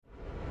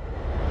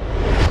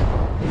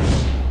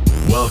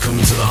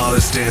Welcome to the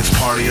hottest dance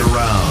party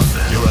around.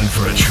 You're in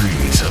for a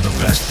treat of the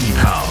best deep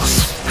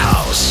house,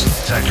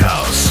 tech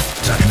house,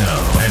 techno,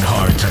 and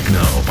hard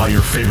techno by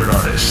your favorite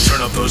artists. Turn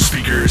up those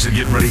speakers and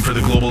get ready for the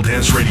Global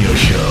Dance Radio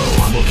Show.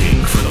 Looking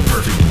for the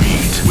perfect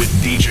beat with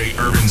DJ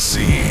Urban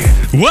C.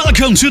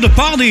 Welcome to the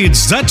party.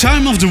 It's that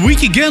time of the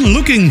week again,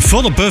 looking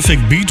for the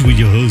perfect beat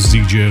with your host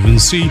DJ Urban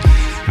C.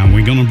 And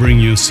we're gonna bring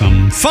you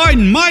some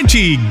fine,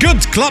 mighty, good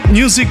club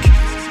music,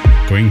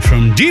 going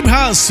from deep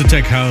house to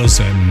tech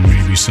house and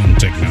maybe some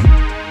techno.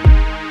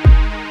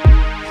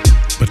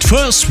 But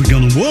first, we're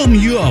gonna warm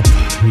you up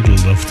with a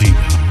love deep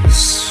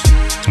house.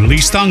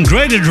 Released on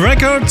Graded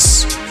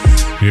Records,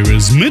 here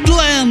is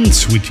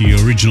Midland with the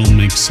original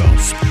mix of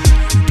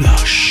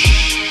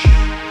Blush.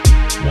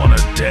 Wanna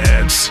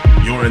dance?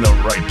 You're in the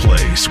right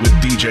place with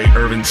DJ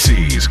Urban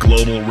C's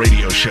Global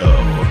Radio Show.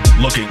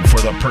 Looking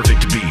for the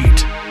perfect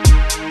beat.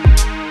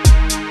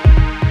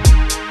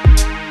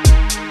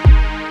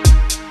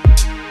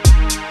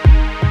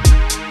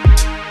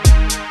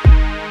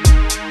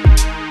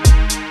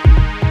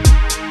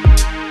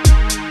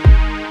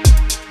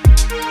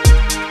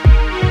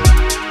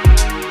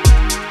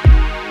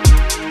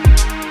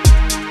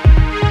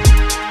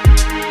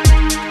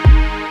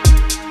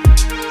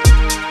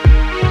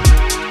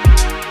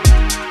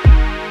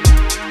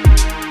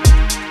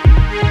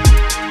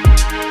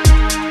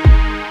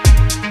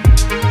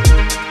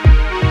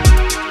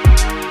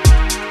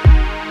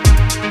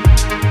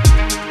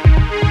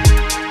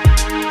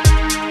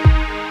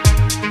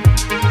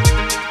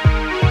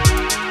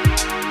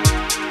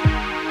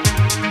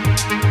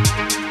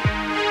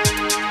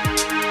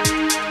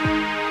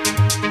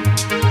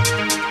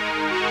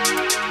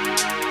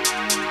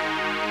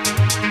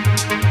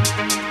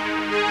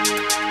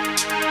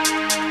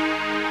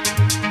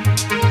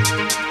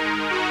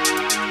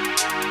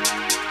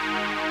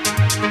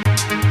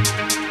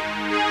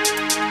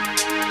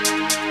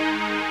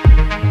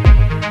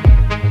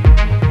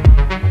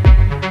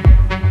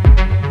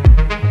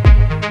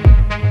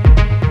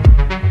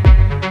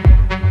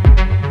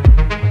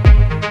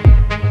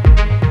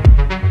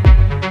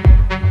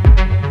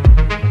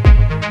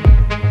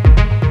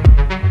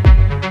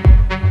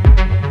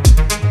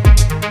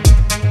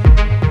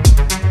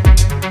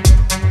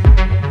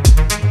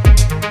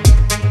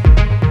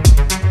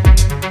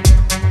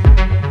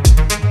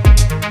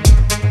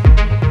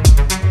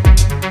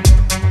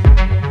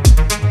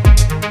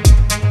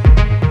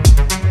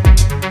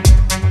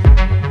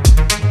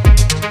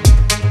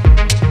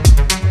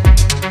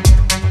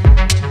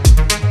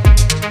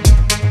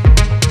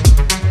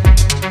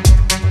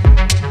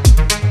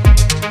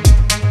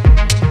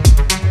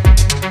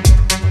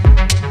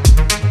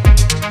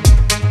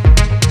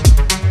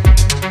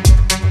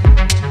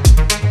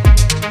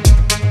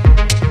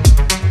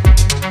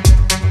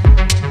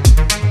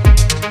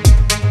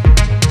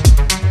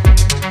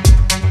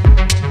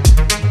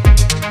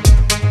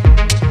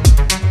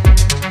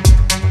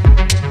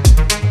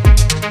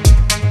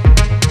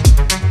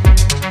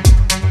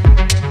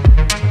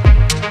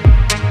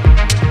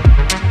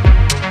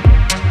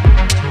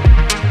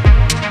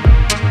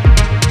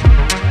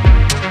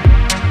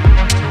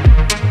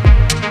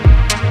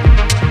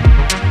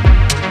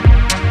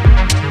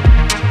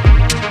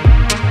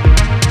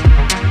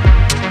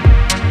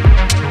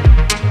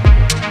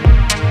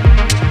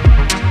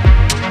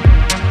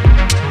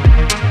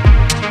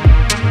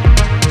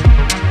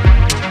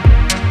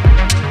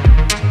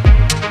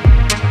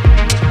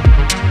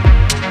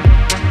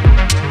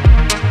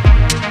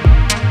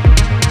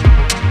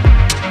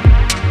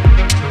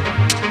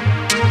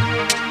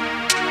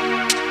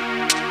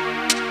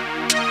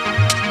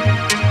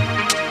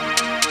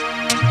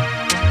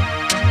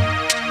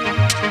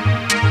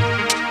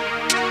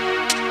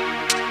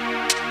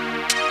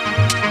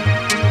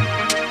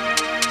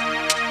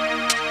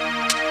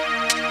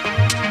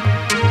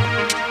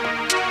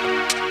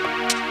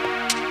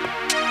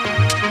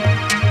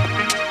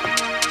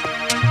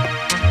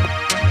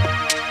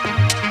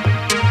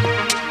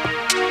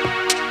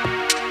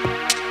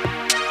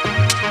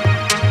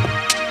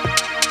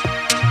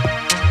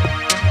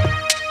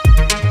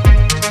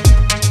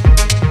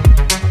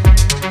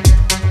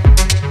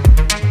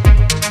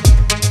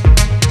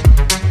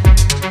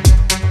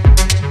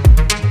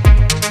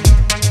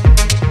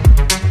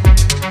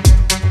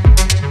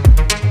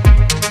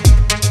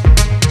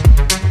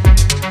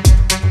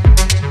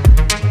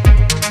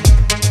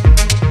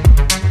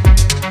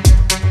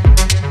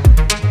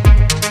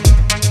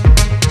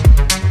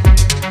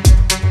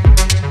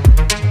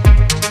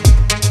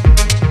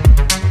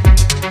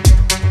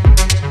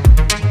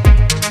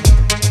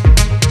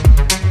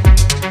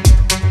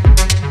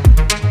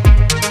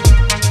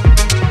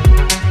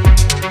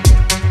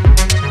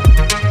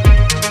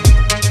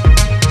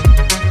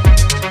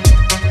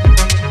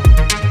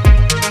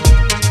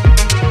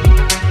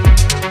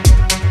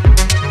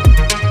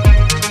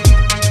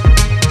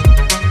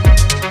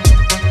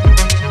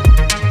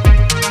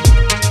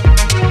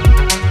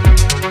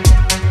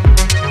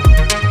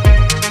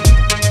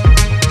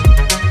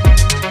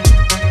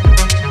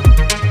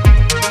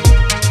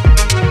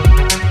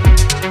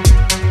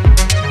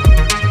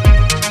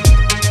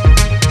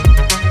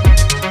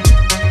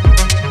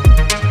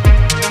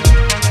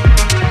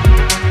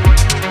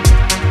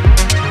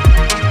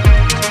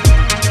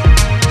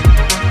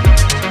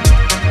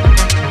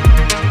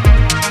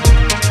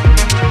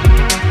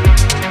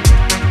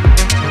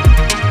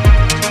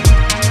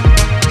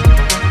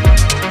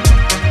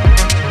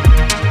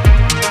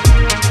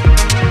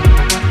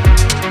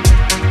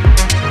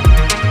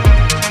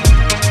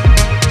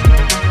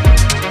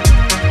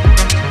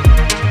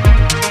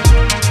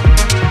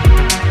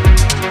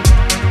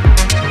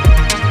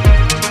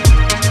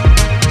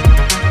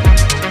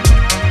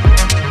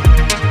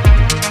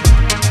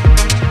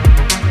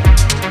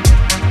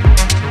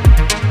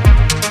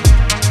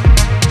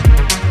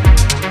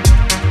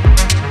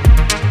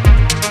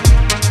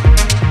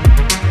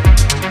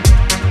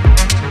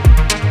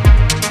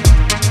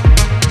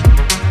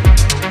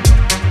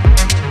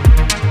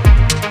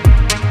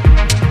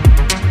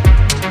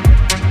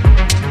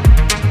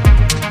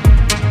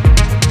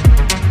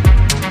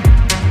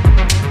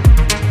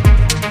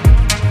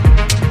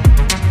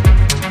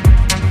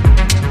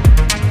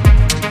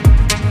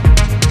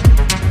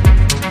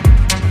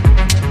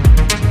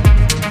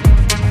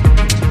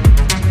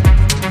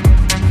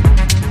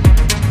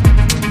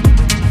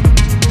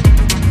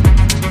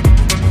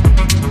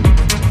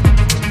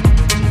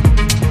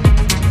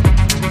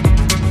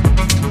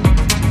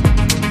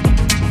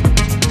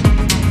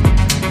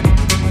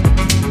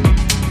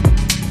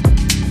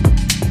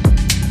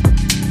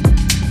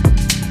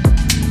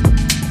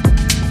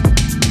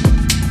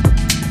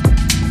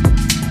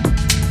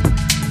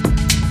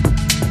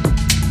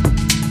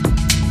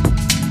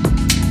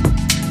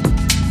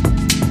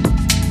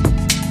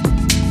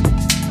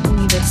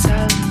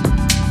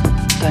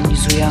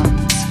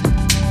 tonizujący,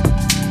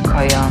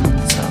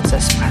 kojąco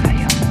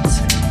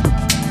zespalający,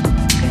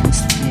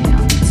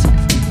 gęstniejący.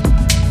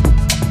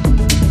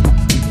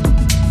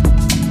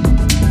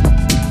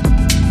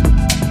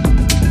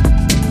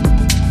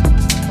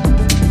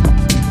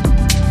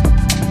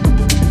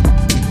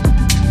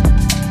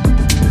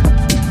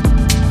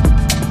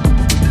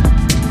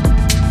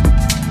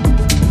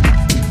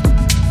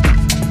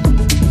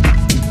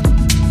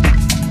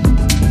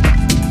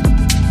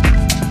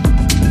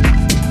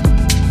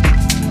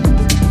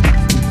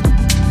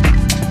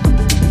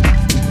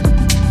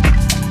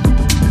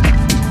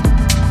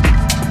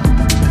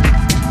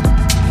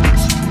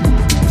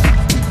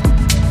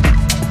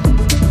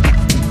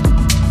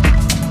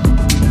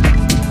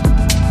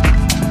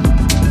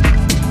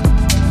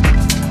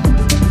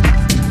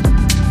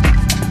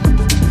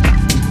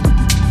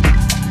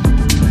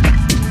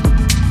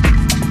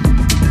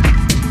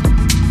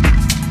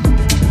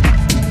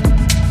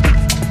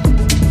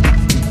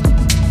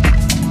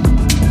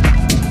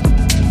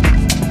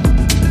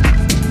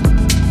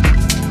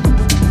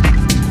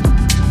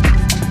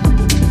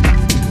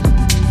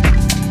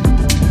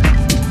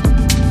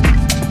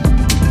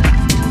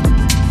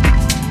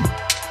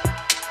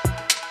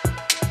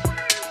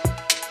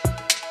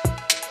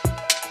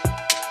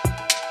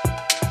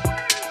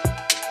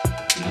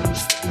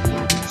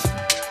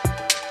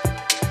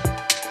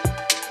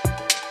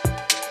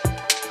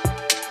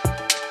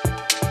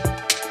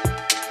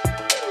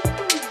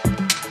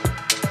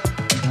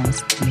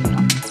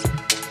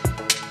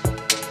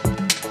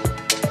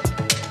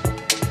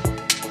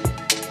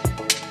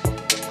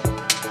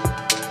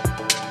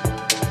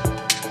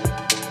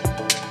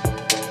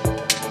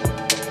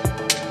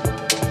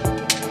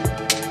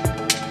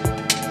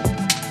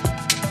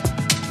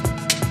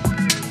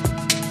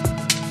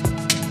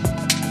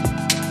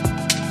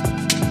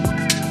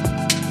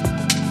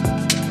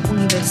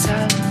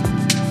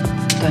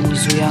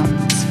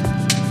 Tonizujący,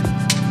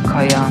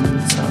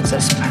 kojąco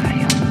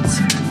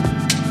zespalający,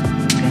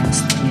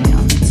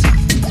 gęstniejący.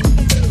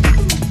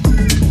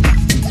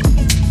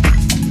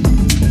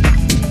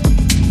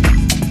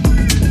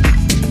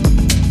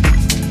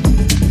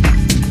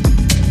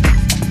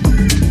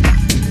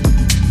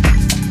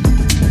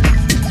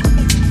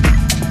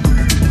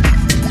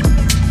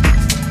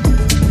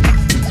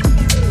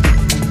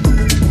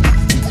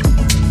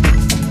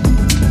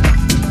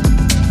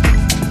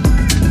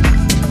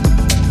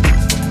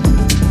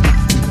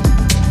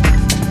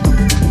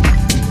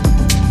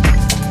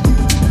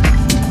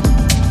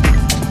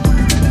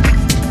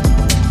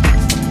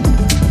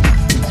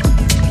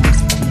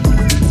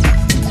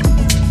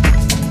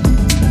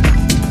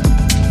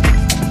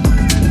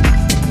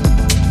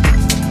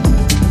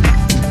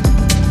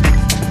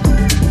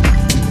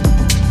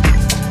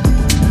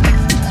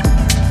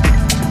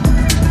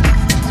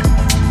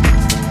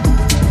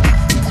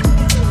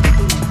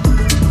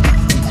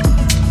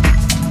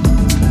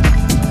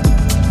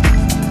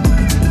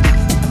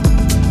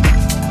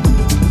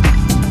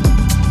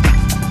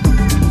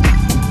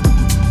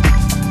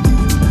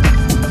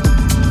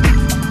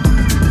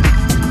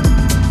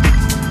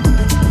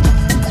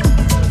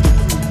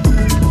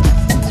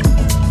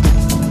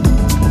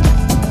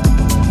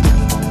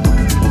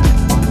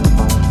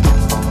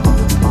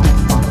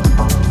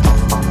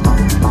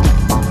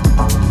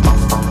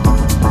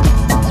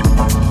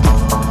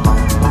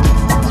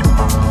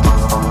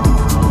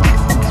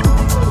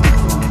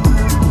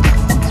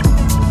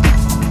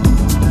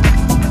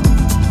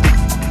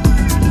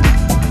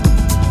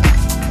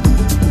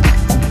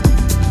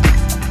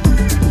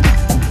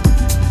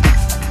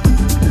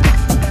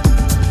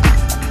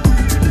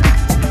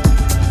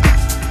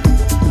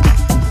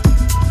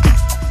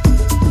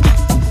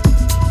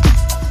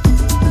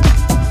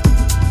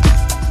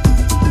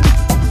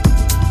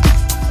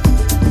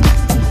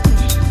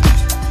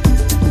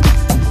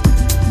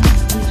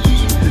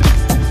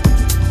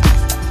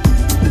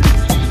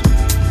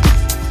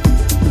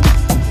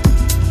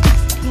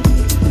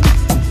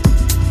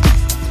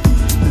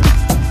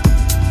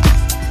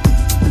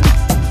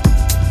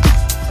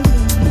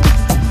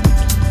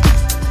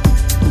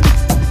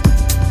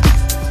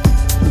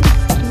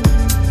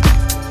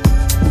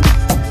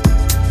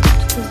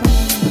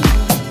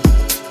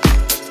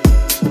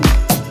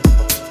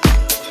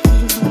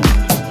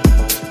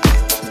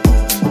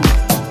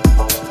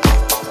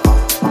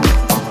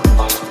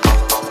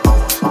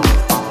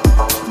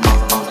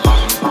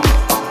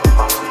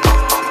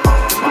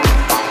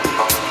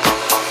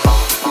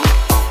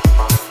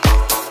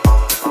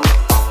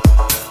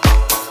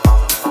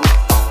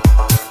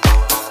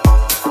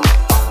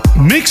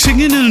 Mixing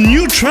in a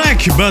new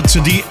track, but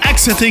the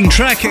exiting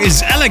track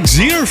is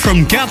Elixir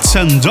from Cats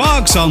and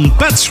Dogs on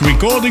Pets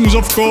Recordings,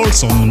 of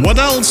course, on What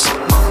Else?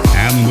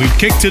 And we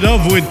kicked it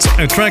off with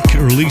a track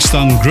released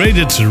on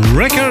Graded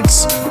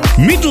Records,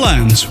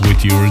 Midlands,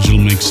 with the original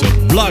mix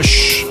of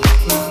Blush.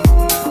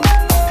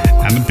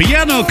 And the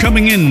piano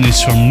coming in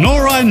is from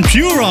Nora En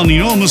Pure on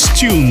Enormous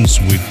Tunes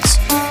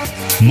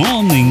with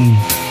Morning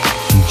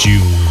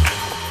Dew.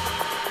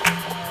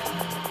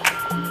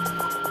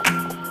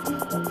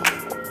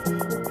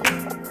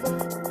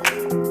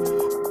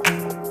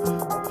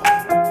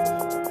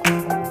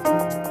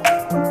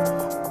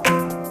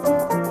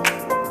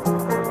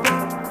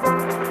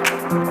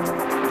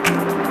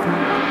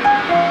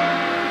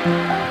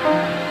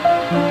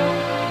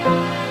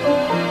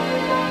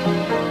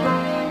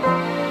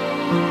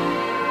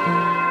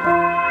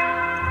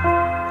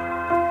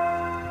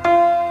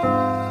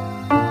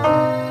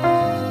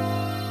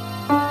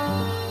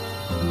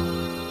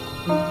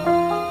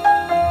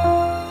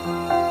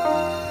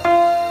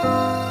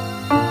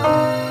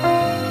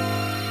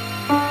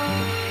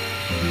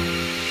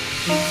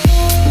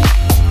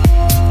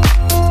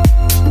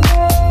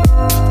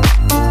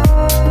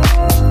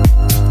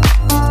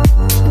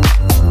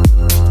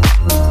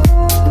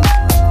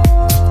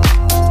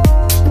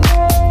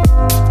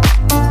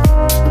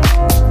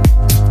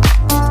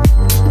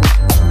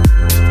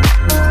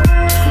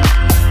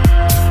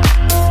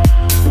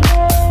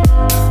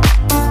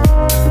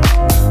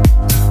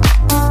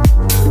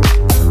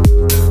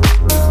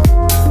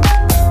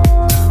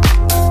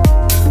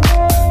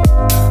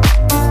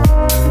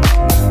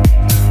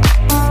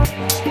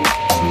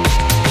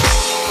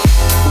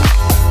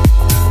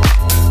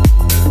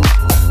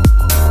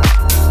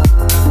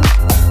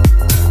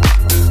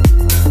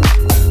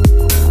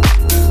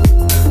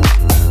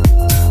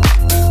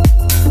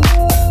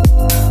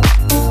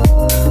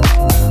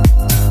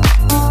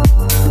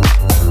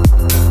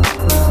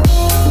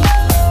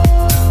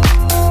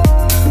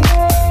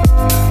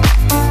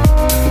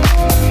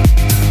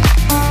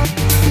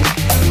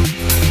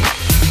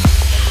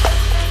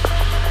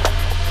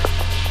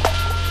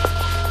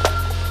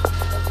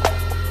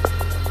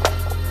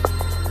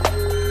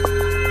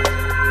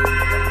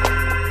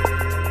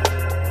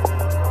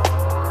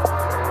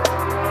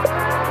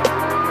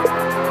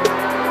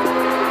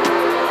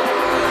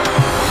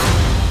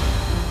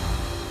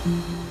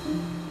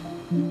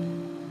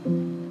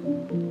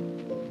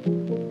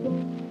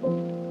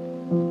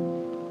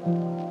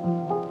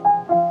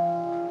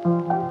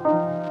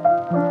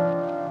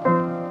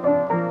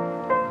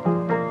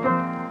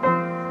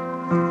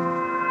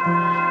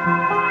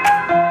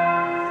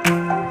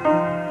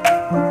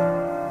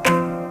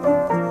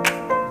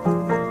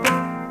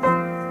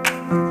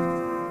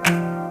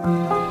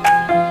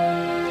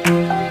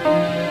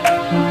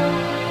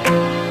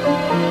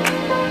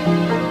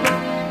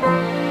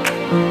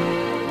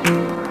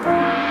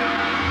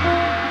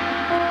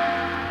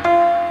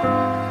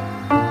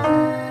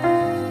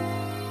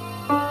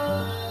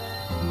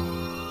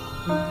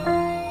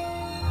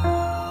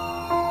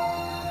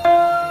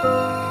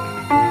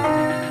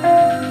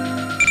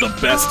 The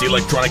best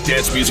electronic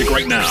dance music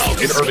right now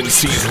in Urban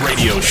C's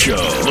radio show.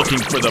 Looking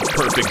for the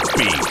perfect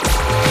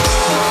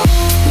beat.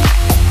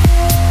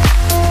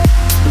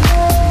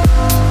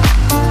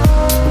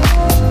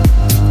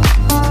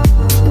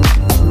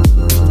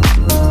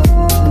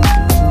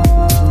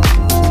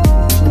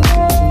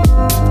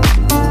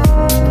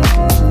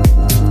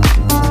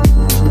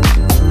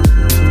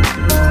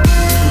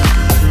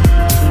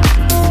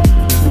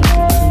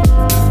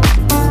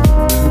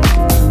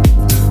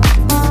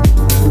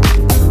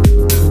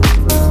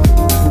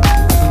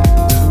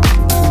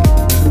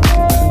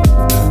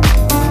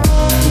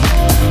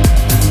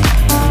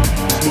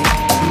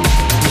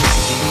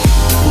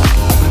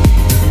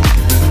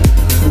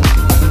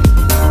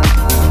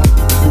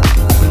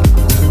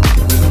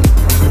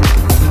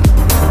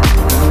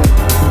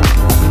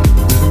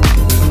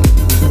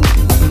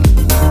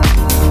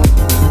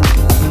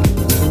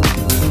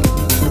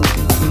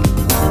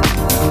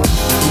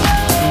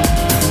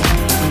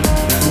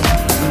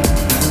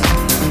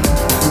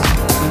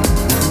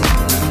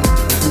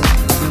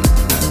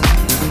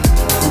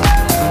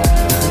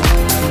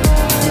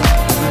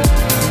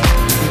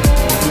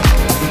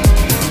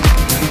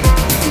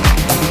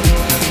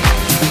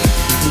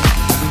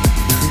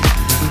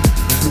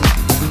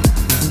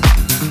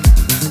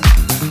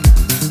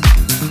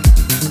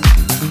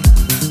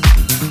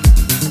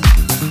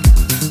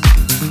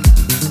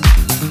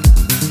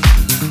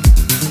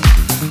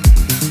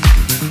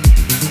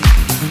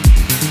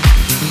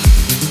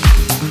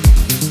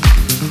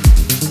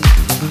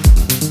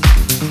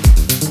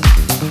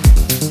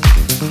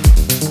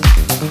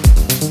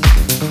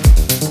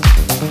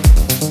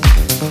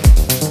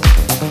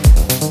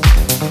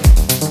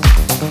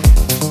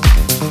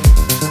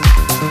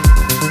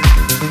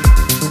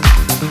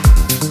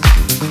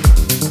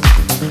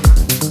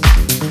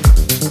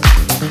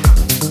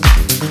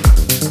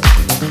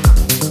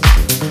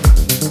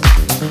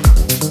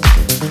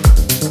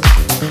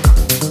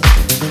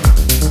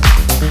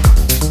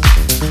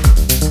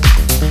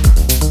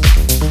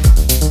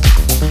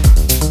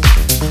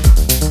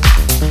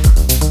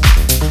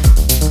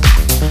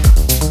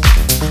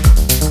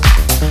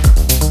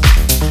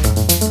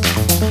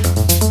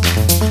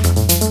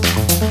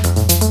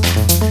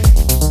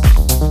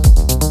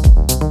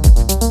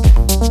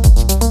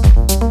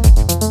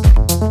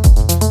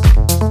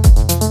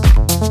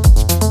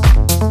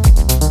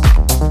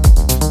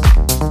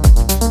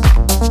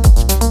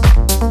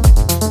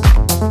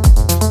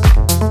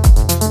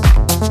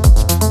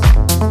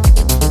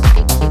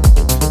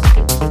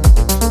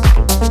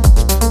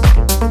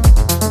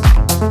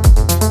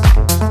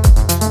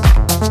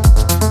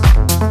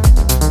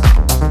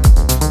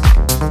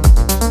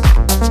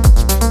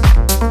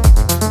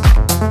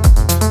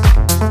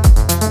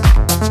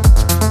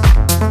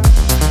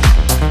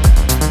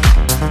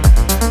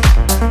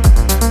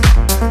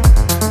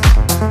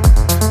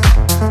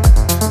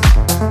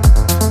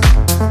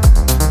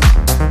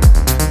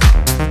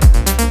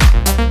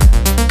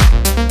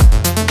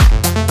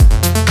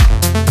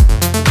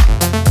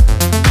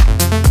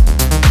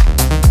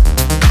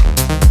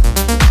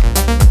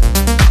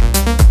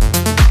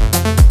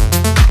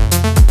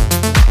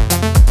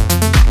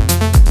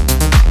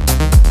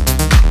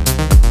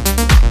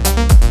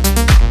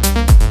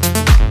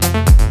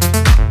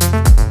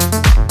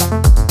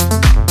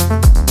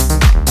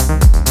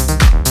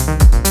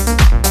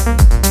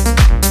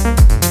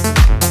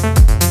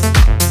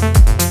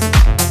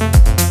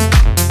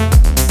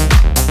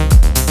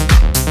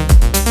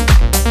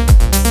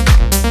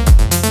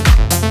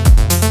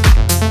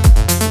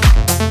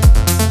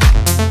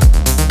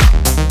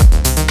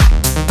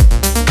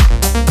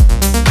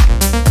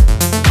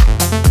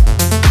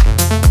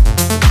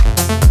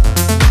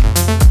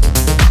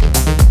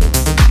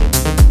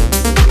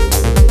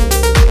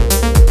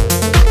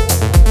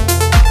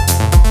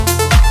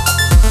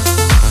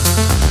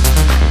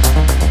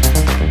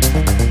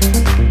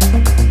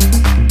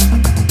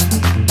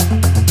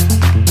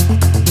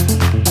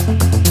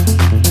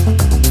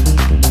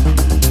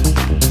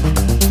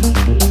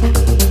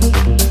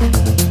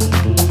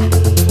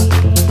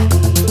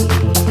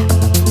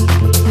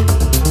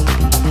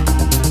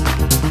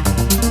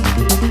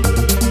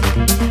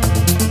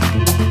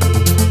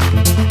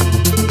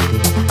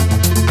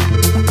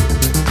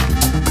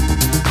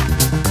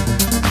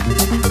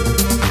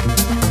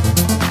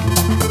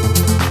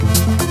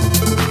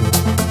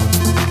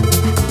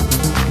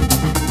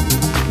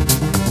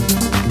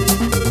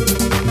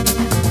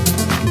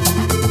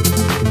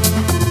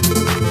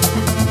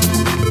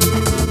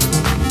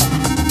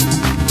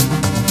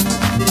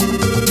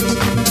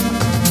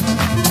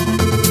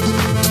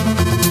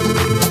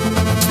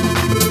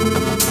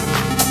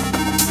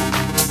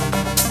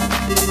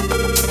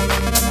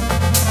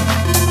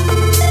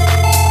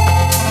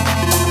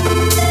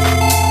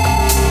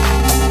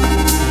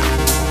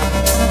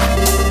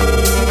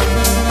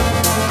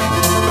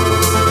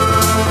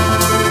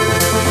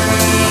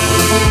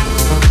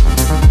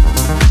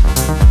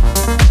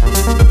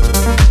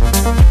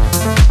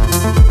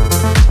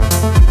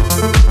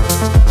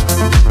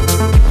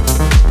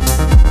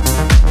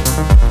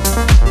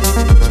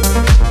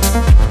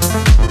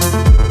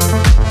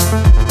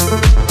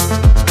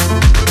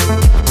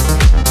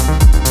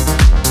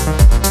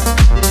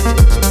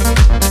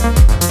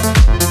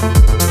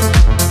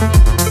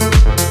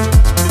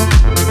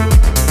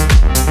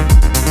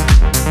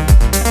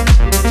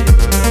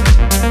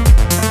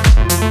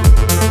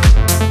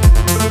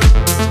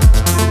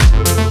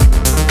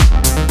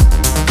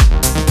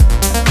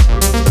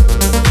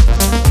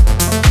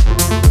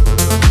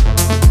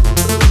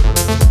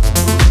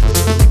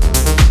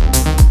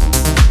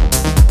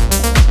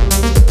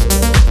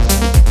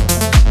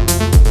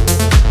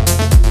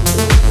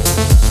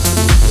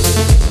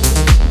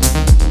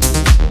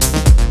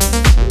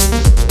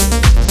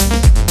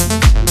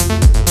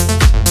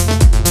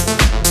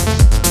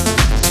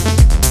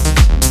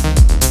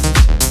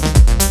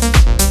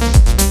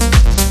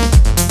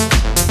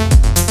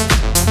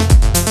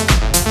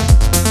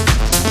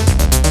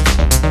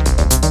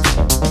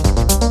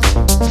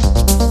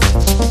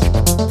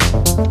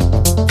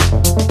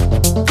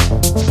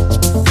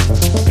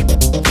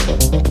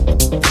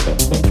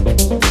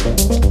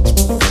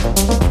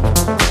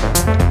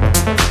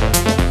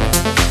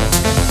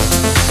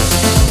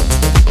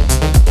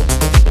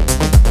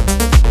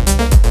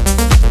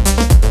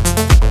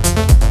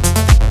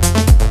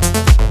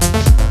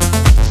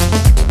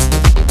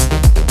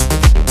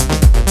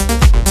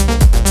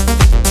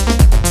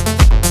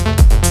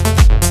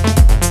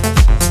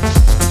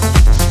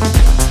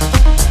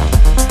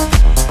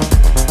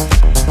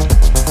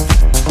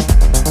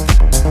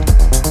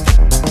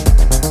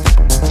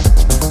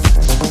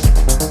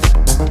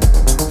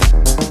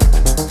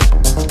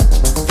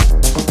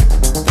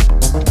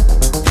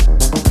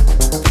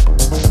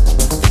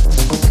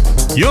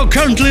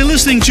 currently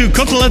listening to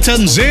Kotelet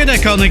and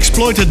Zedek on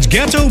Exploited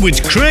Ghetto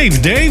with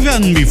Crave Dave,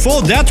 and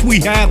before that we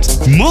had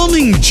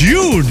Morning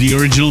Dew, the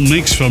original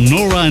mix from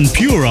Nora En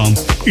Pure on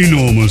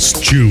Enormous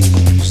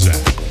Tunes.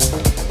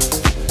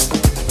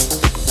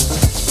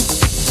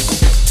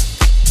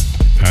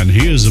 And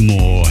here's a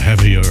more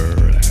heavier,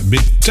 a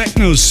bit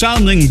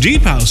techno-sounding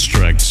deep house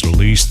tracks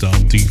released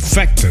on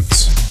Defected.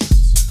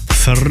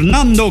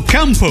 Fernando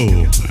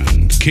Campo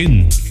and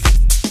Kin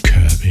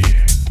Kirby.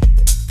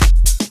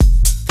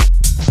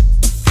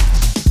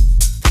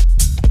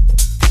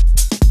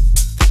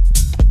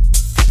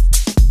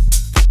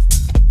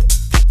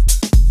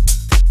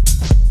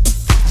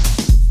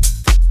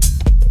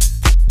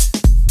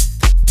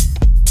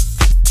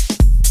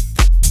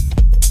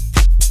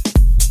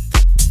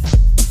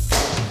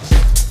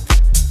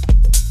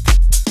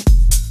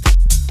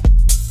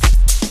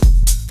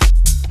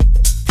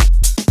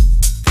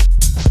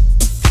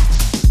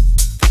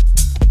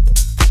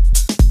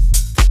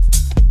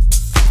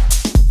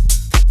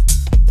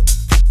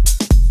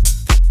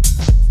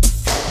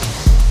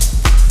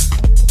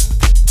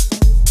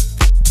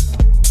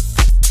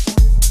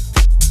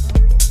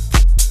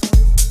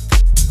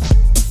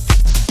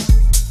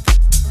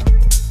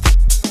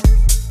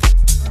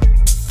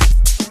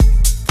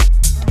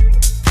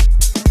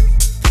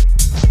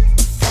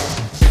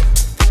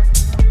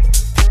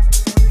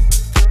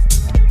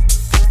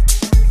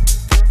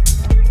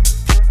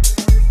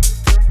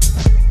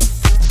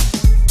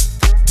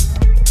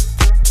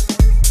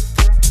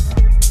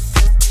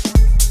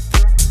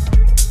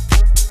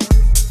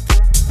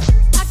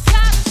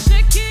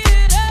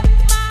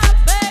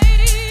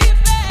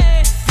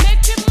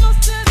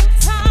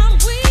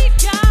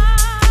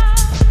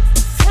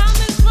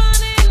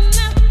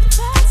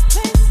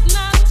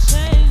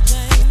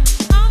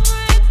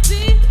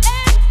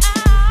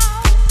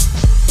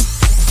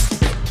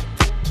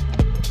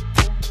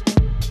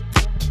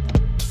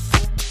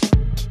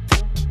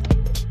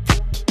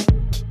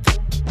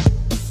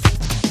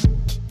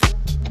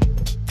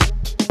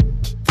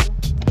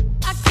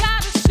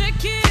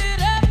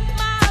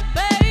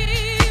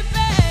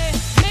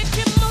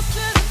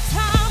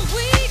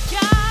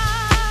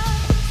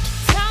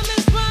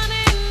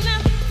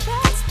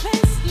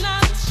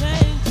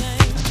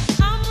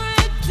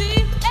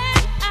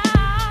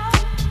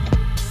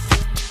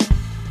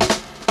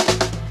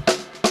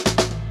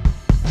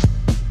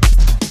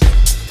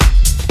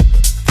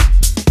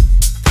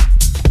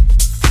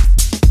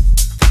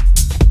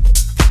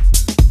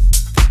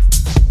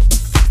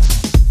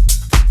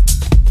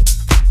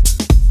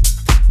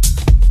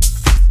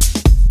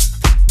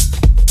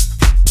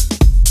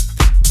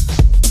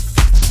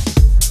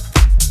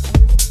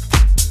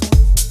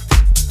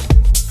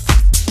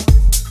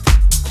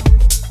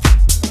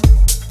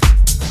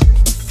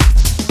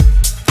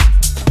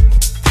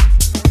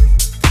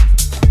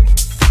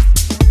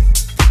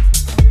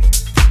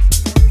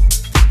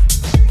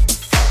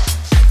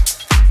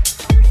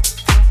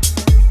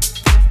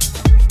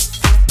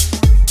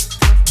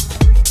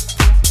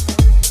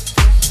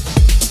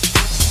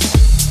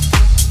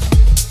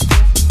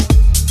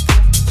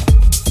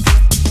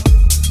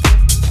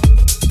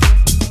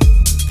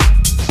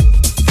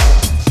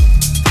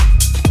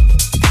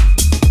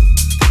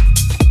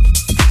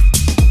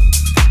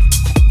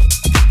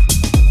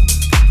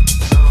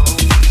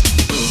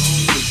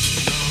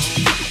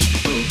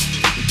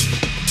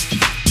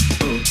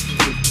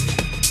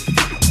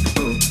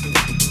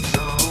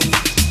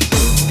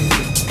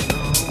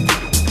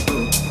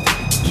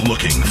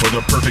 Looking for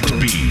the perfect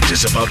beat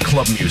is about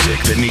club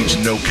music that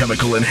needs no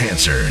chemical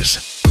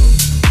enhancers.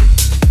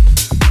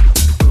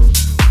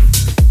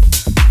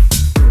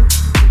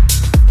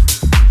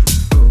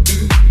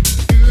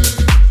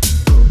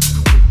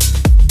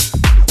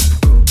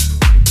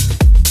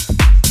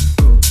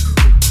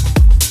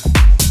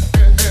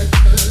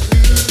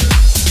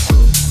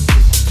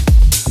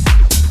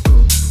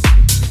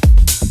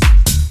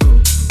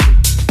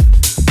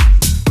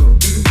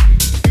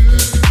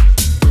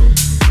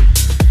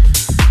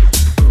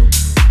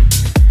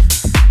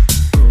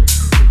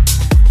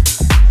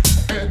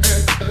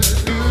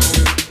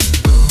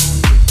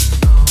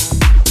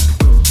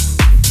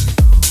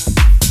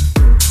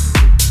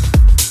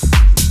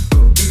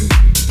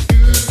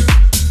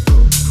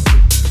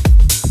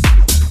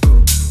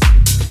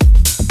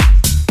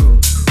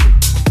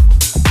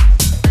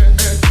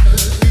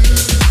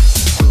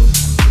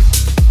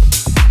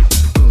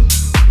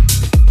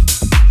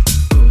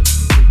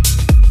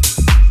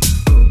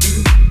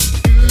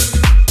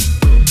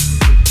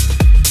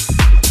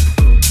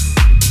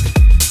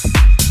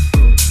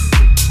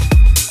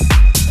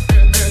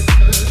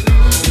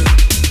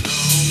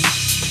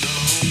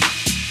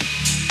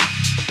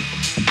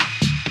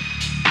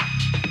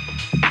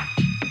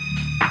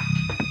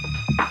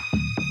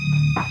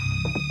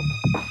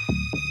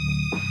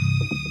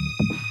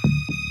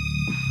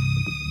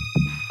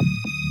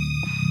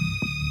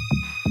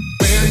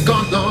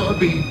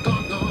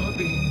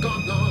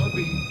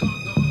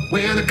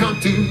 When I come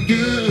to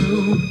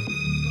you,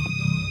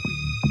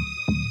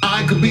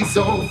 I could be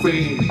so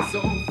free, be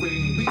so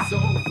free, be so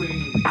free.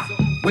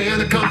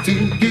 when I come to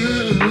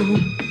you.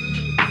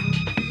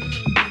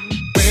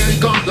 When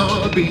it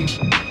gonna be?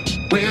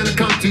 When I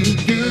come to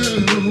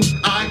you,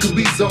 I could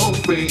be so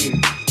free.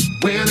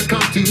 When I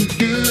come to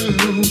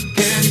you,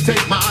 can you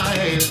take my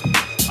hand?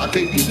 I'll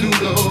take you to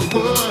the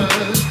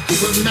woods,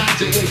 to a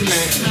magic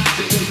land,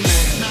 magic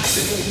land,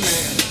 magic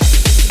land.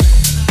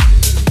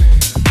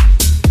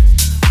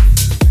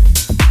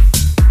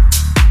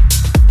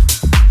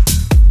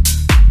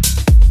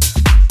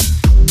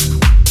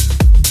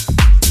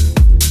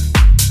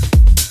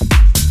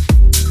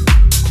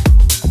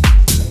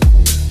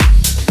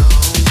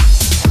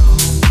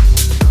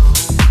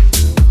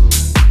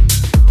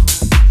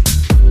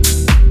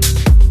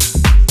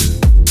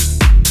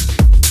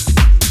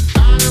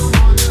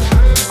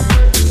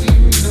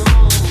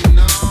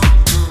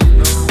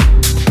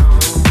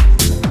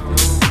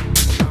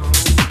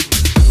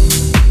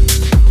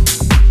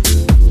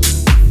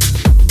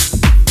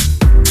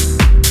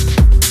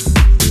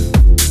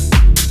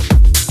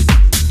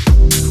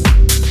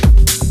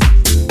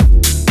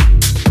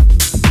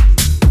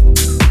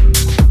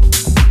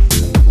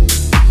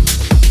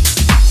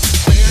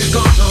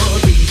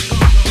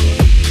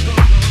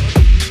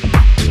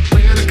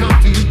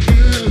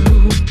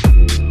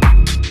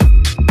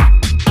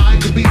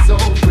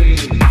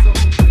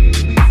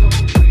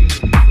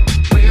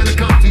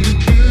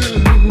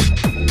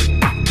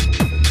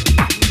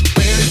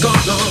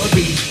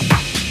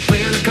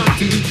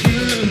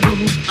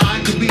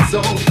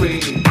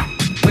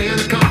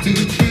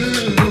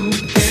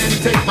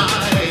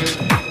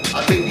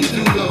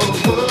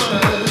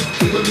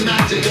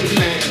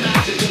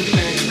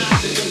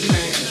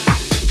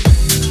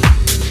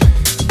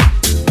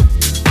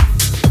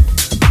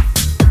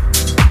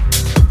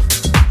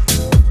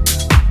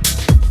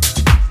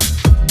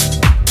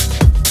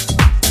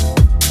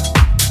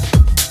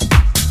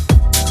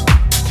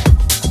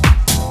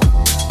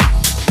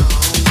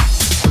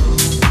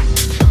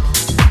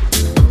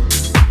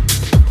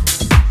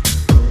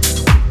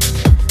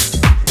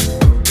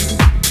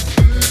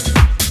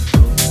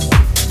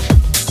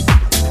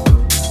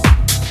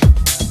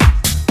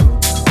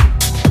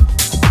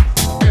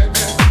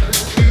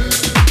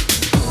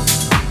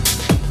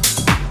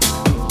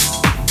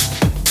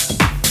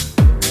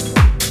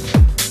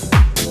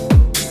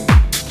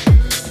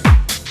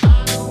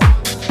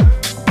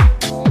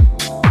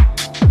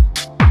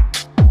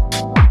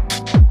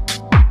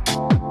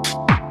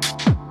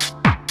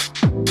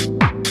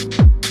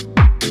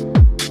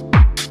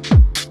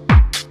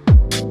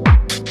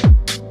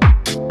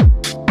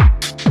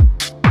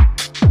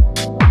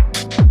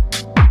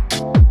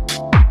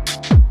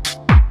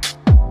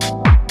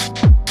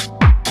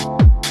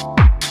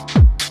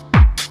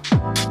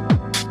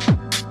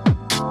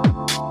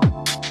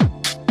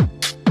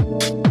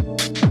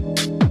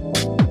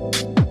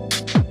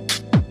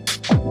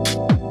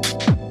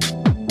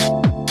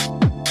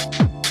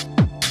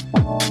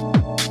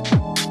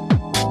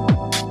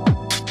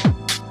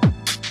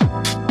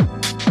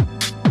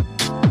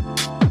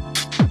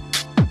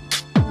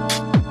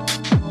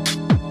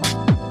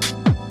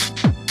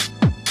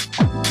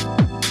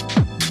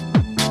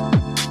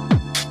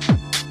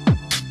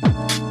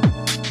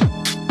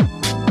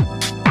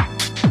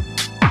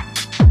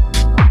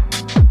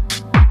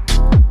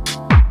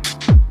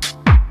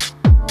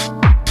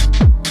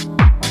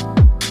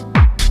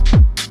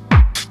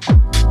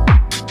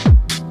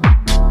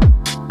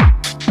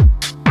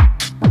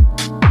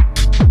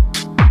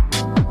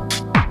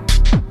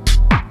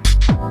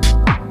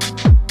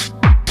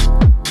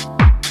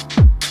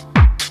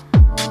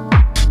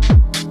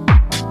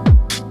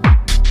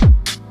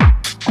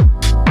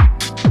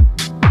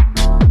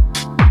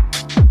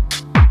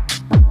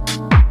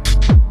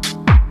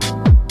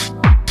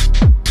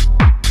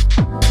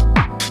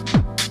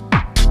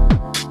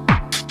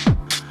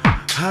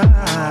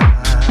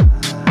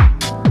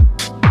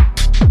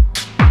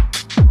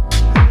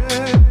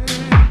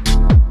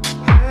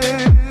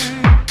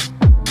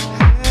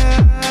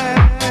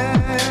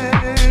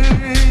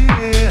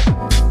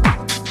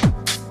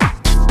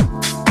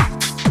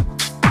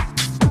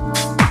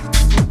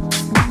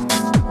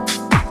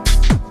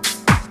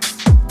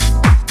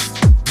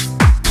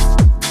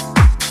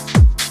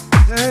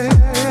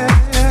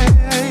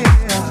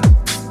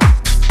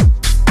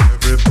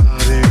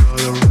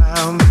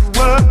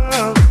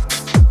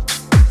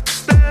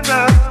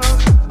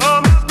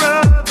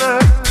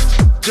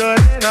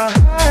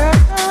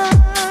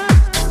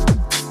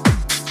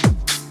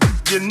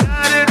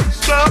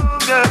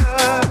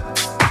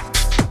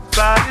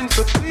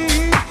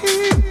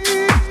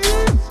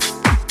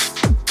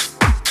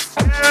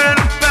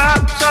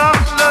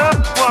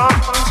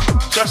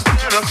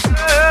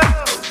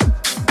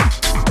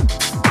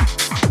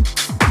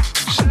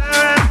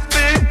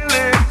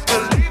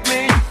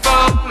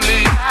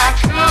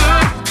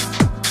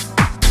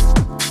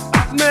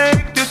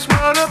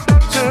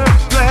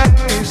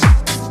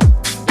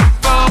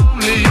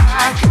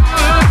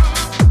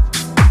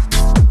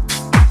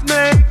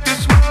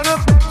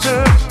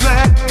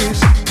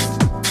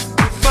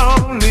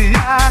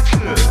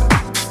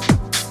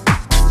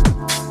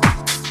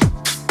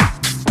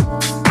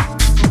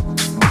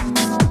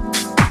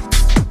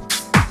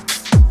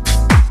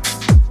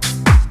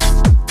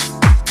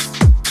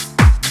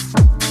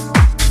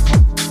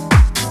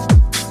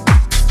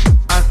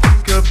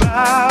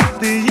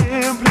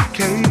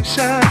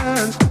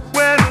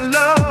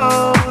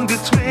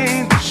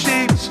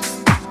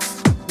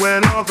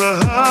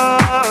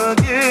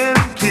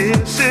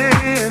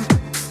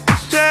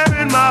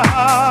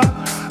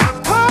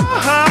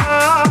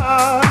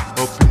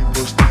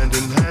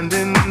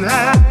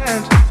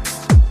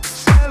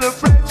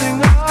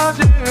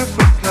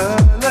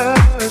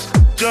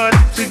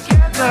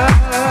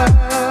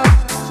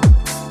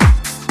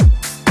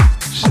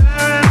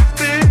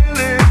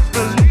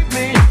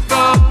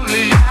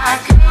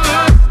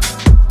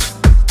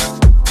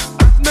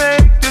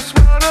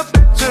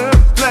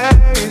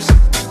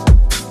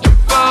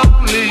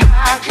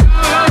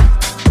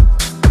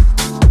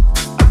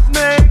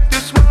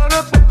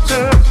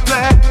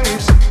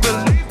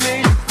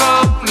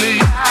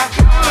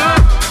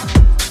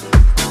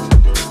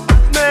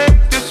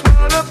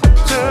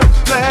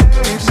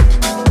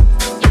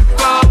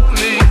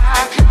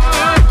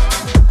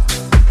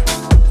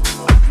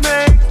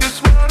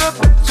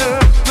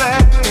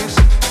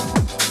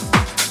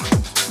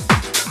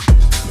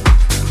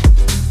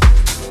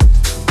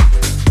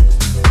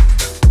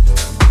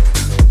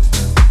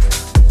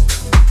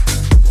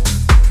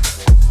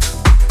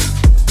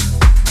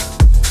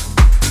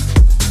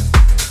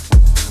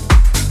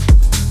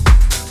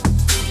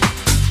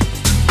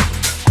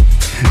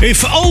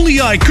 If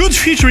Only I Could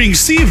featuring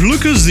Steve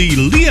Lucas, the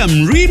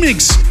Liam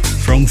remix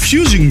from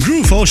Fusion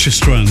Groove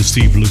Orchestra, and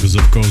Steve Lucas,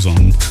 of course,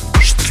 on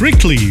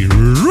Strictly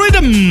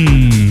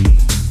Rhythm.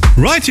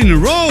 Right in a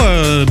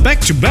row, back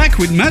to back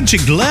with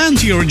Magic Land,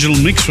 the original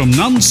mix from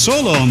Nan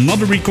Solo on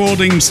Mother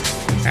Recordings,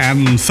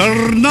 and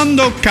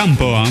Fernando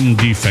Campo on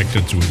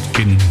Defected with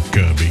Ken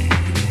Kirby.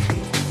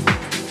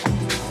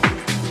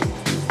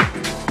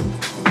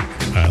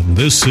 And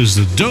this is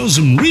the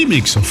Dozen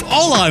remix of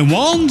All I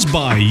Want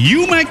by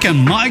Umek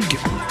and Mike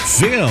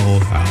Vail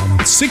on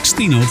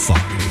 1605.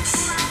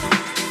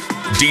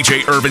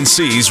 DJ Irvin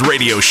C's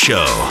radio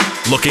show,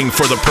 looking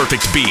for the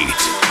perfect beat.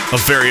 A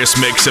various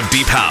mix of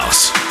deep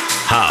house,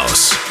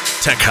 house,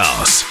 tech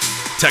house,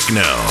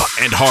 techno,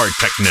 and hard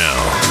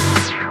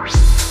techno.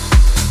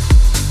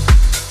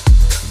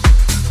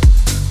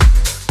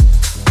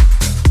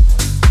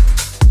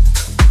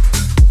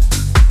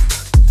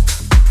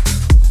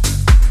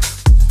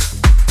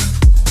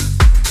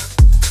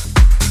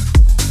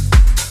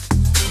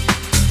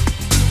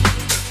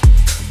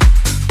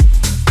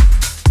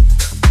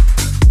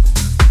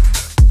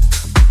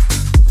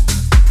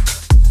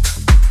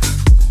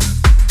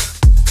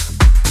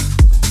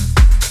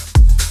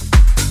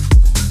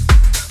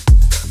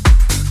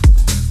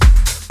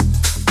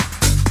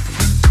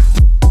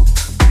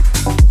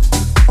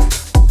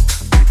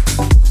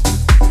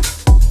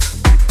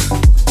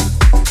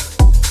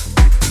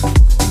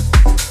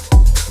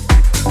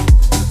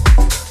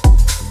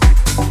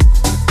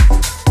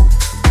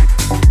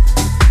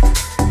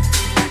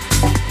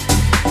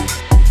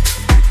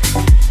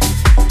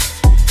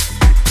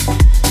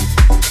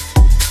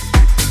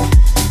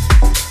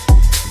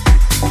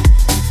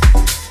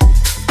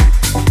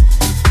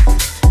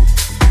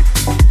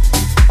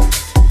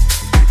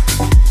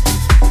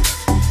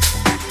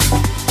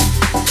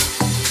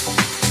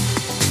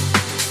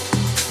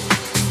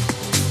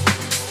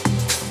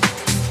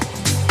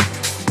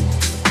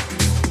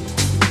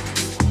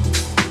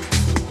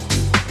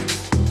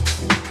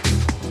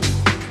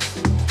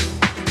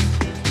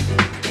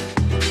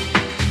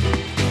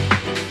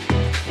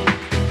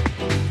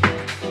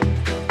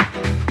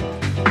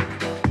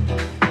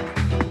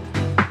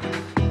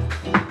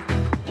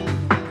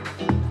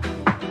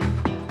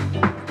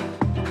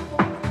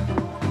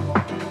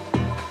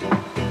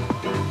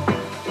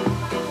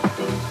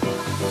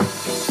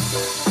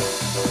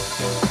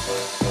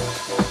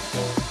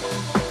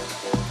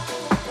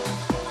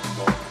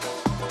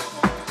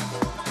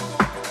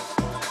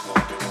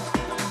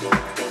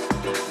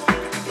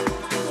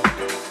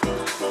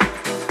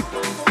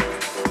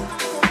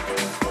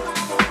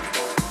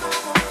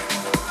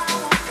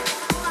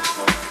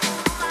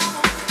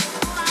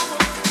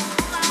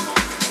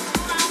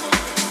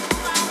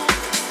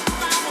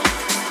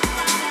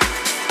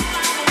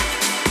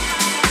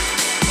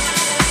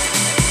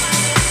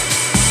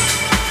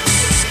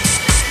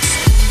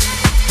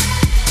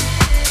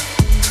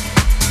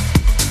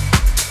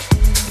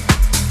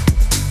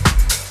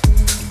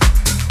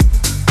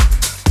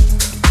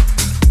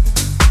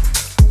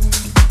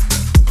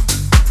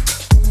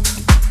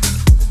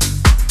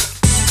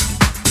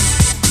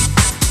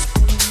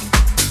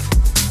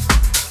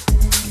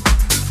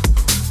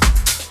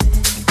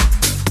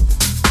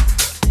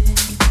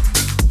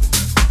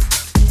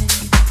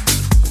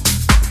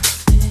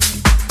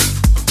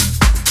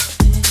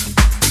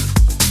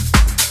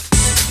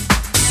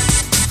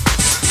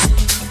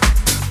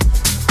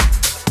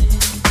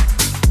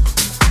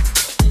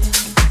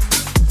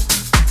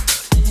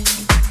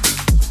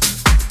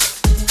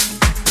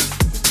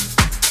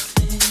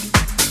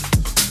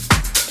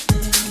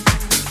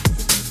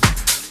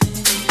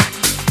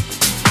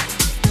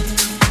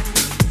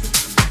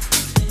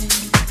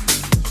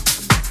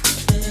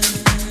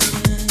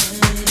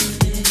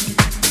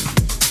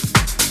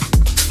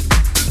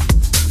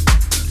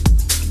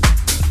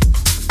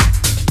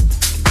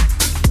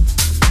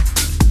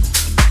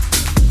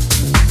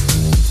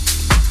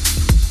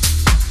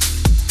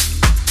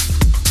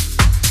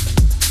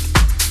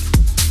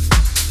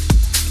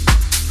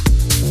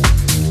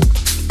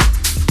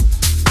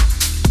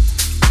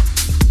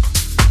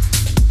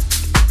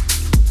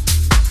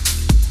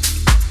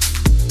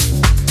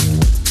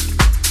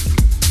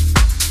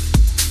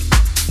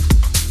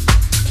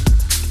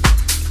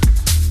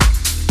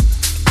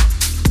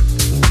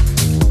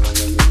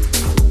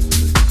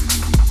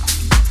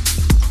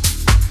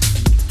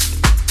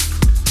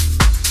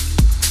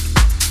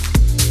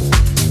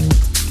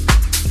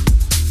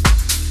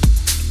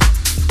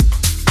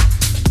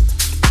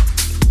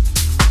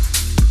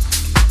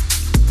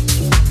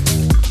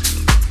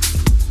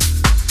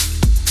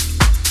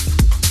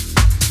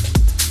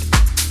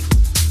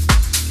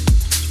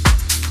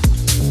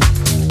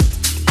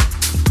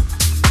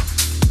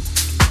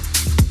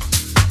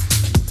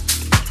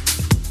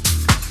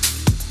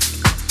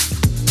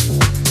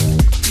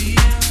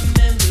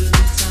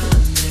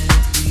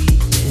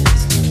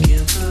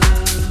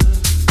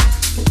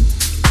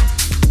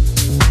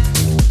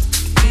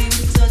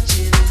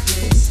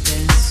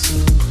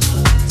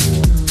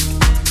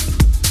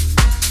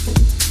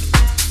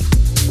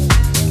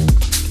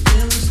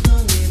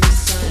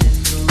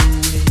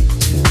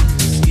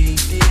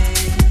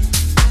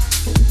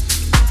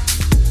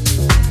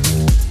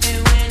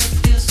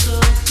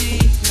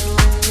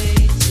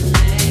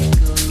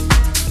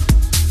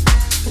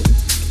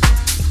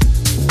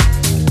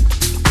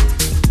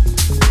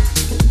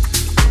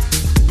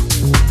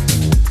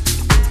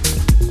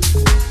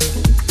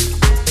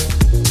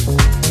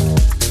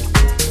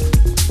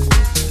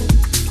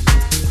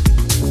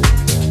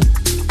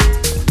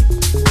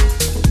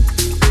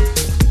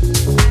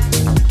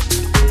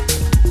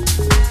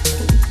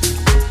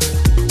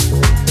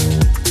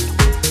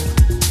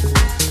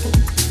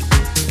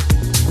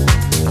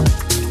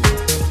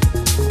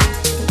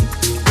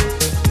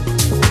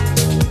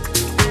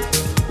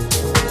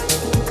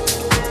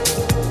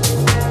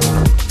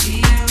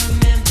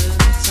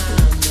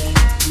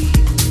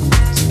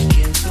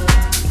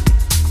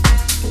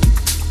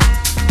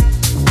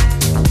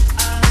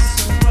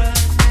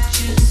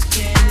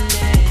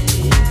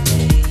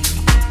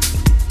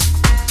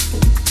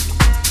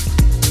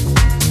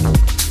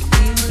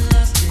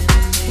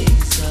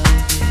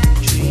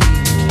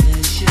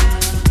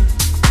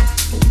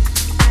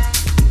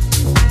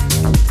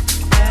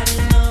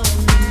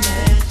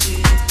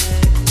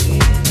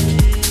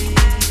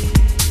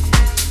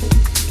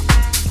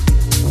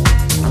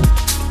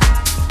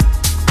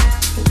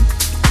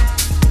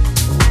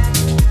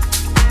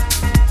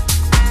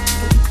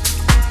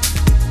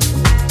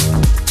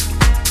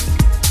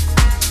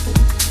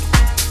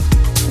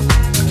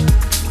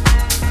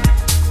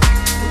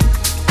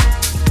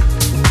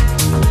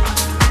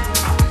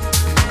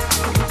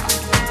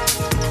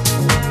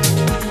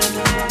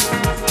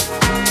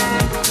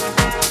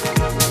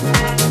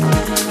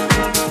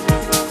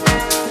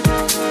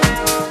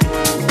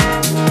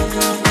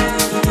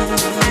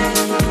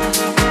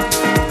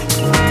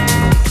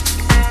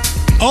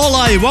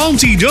 I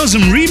Want. He does a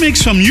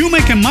remix from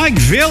Umek and Mike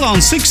Vale on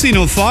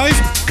 1605.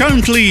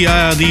 Currently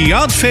the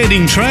Out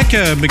Fading track,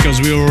 because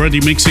we're already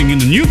mixing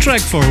in a new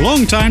track for a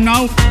long time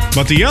now.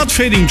 But the Out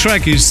Fading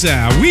track is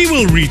We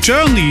Will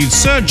Return, the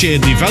Serge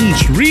Devant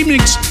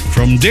remix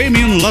from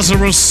Damien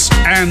Lazarus,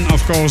 and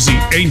of course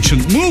the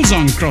Ancient Moves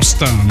on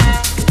Crosstown.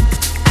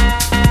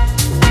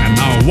 And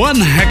now one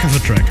heck of a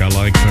track I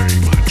like very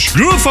much.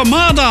 Groove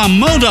Armada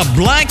Moda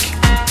Black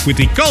with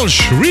the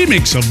Kolsch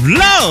remix of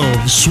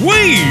Love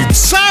Sweet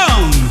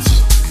Sound.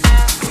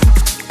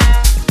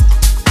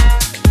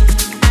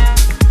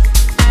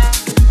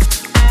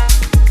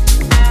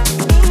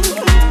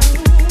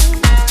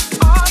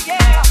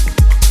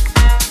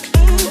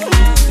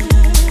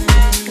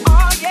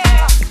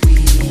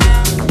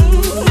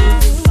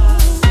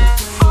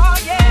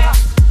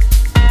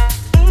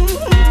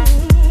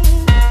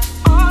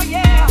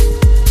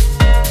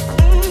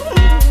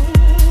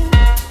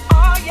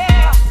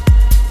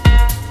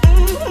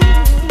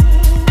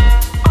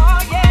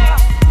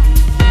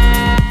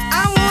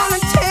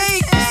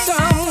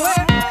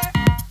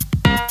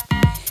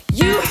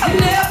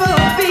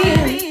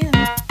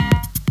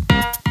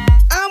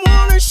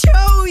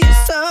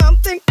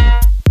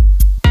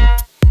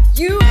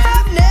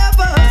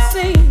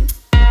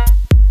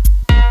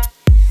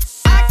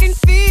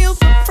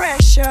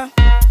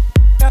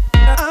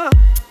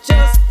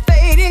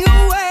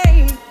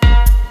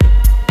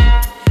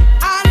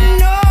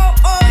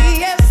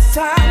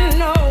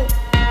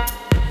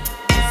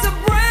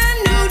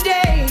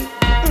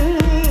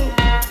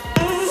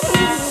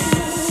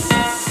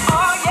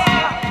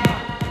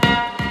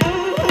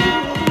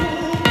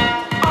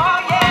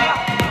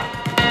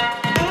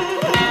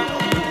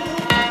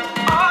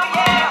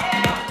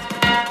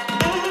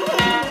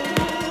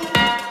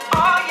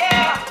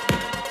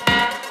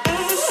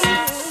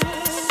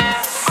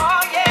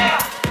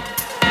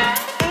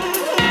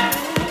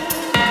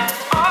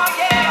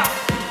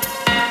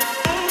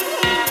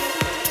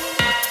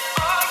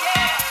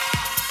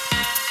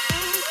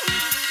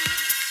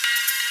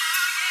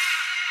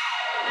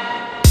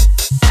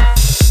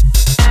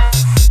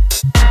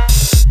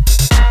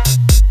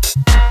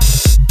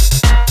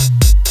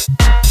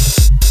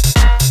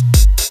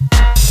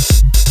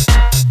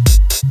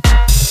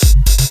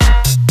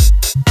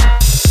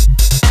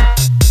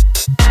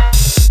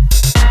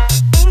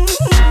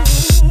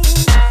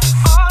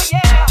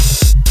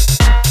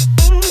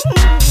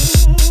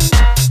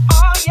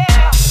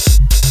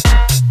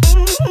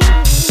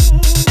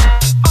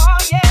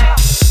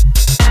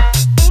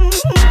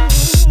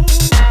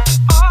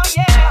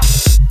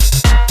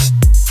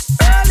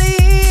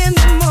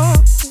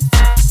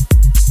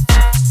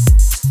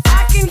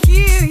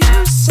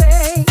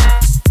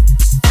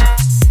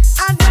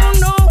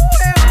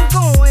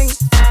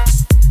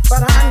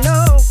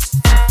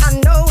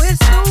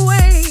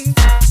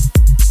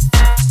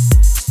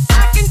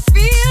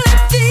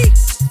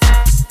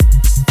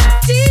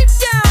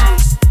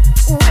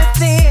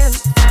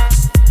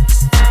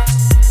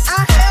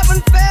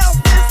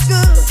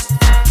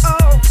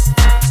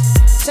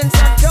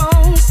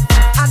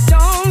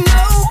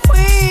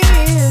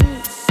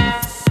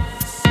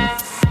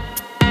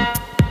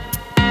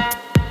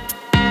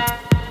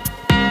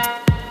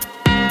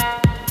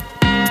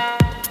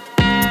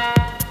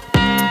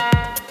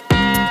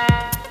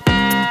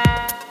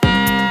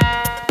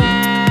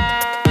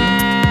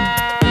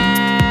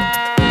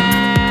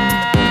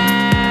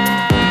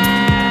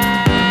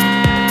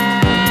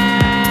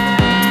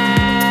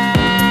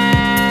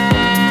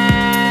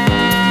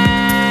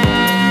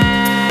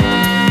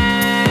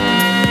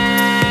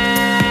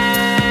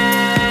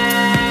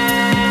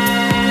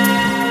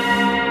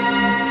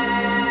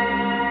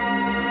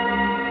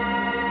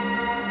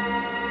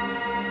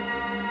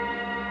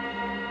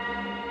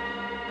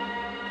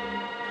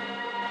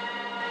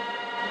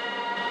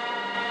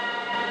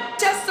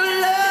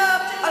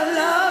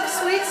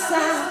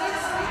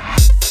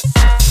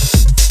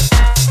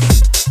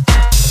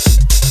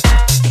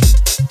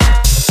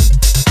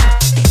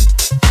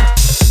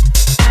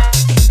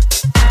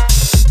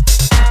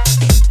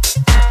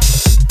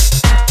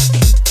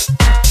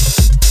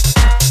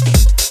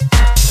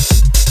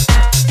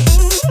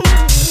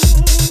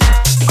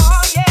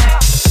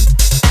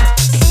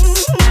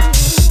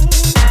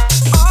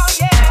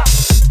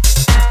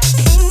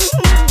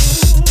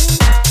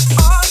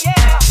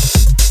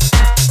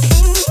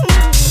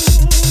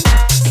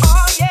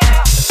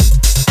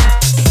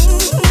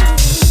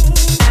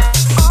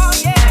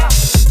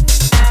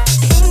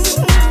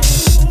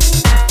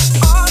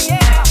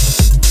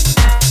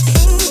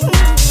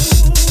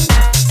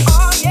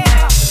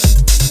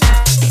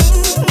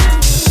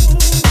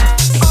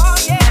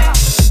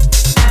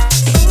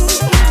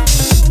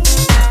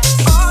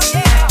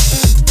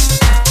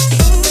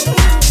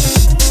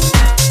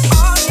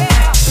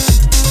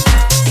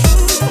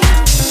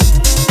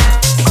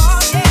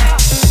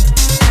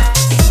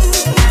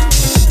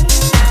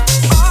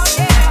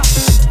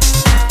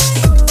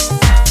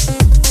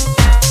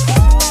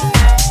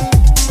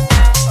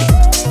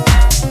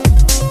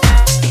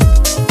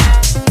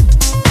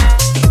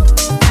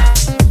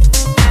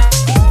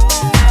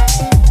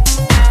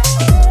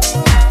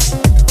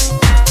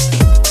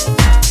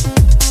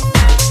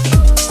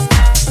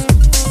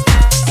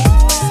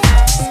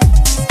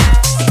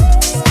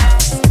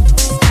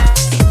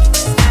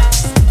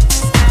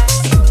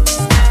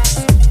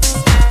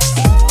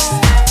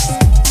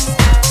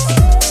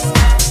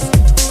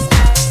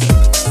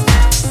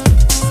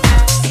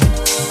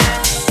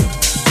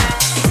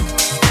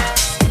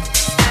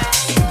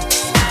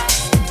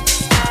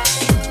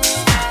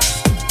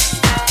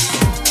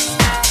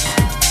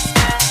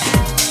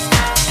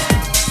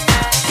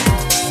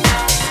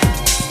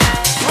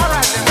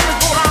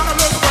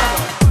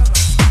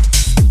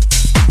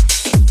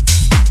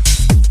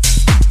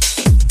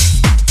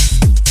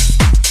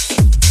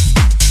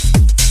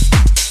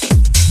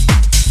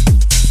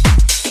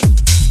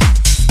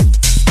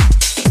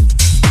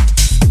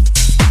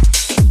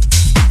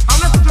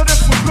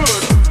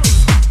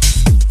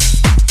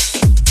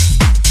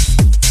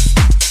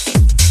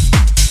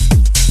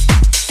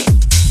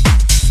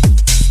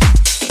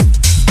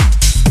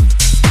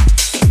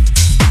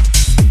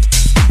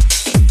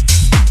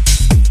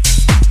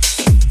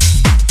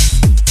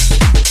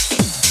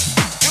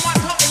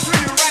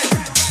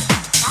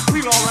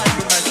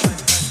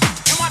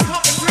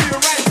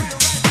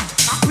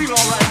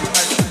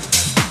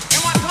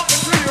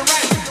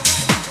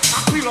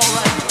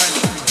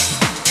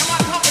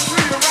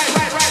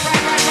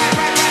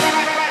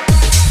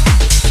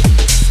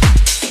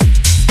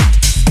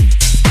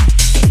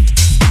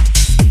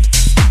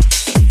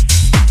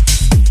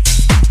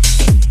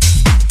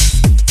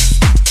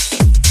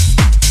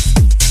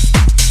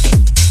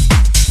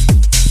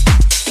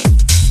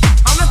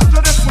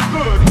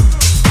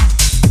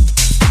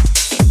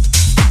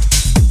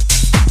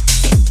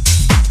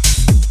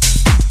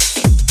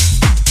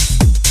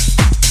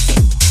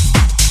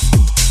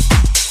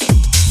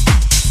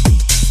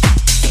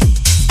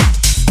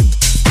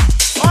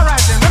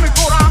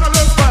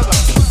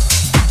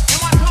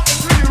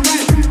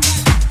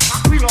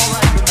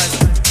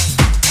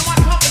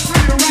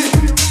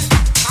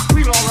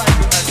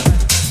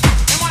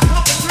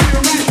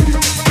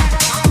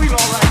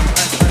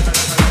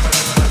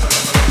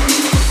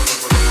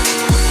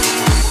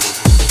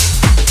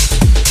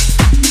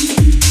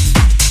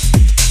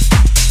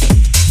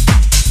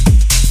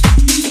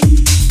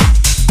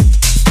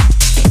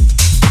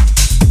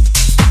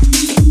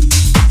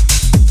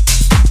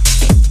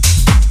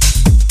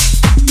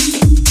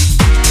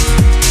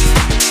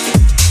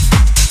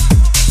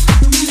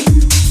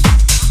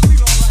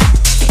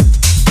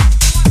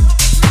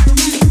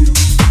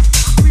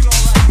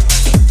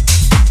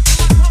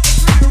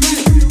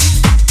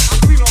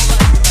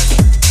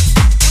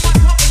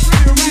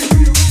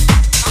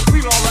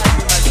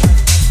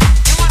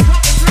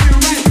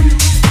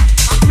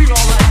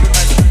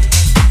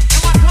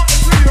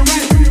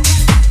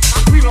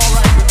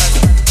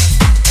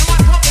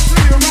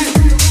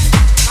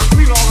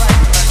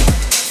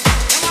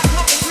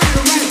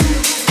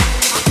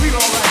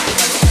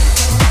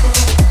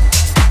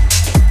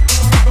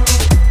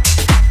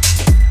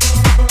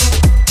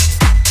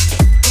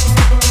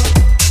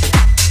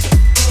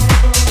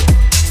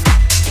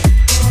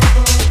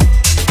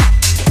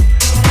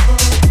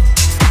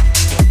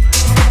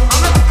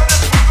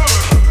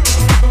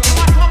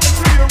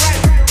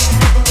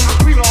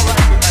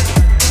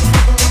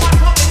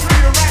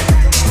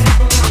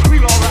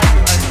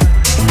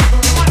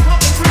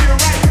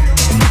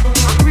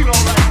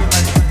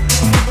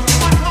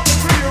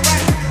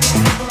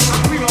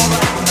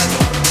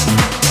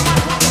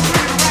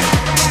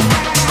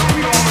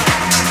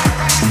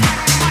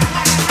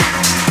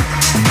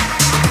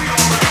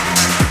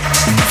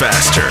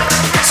 faster,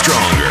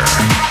 stronger,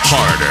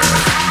 harder,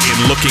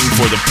 in looking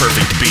for the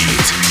perfect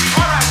beat.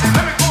 All right, then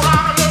let me go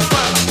around a little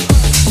further.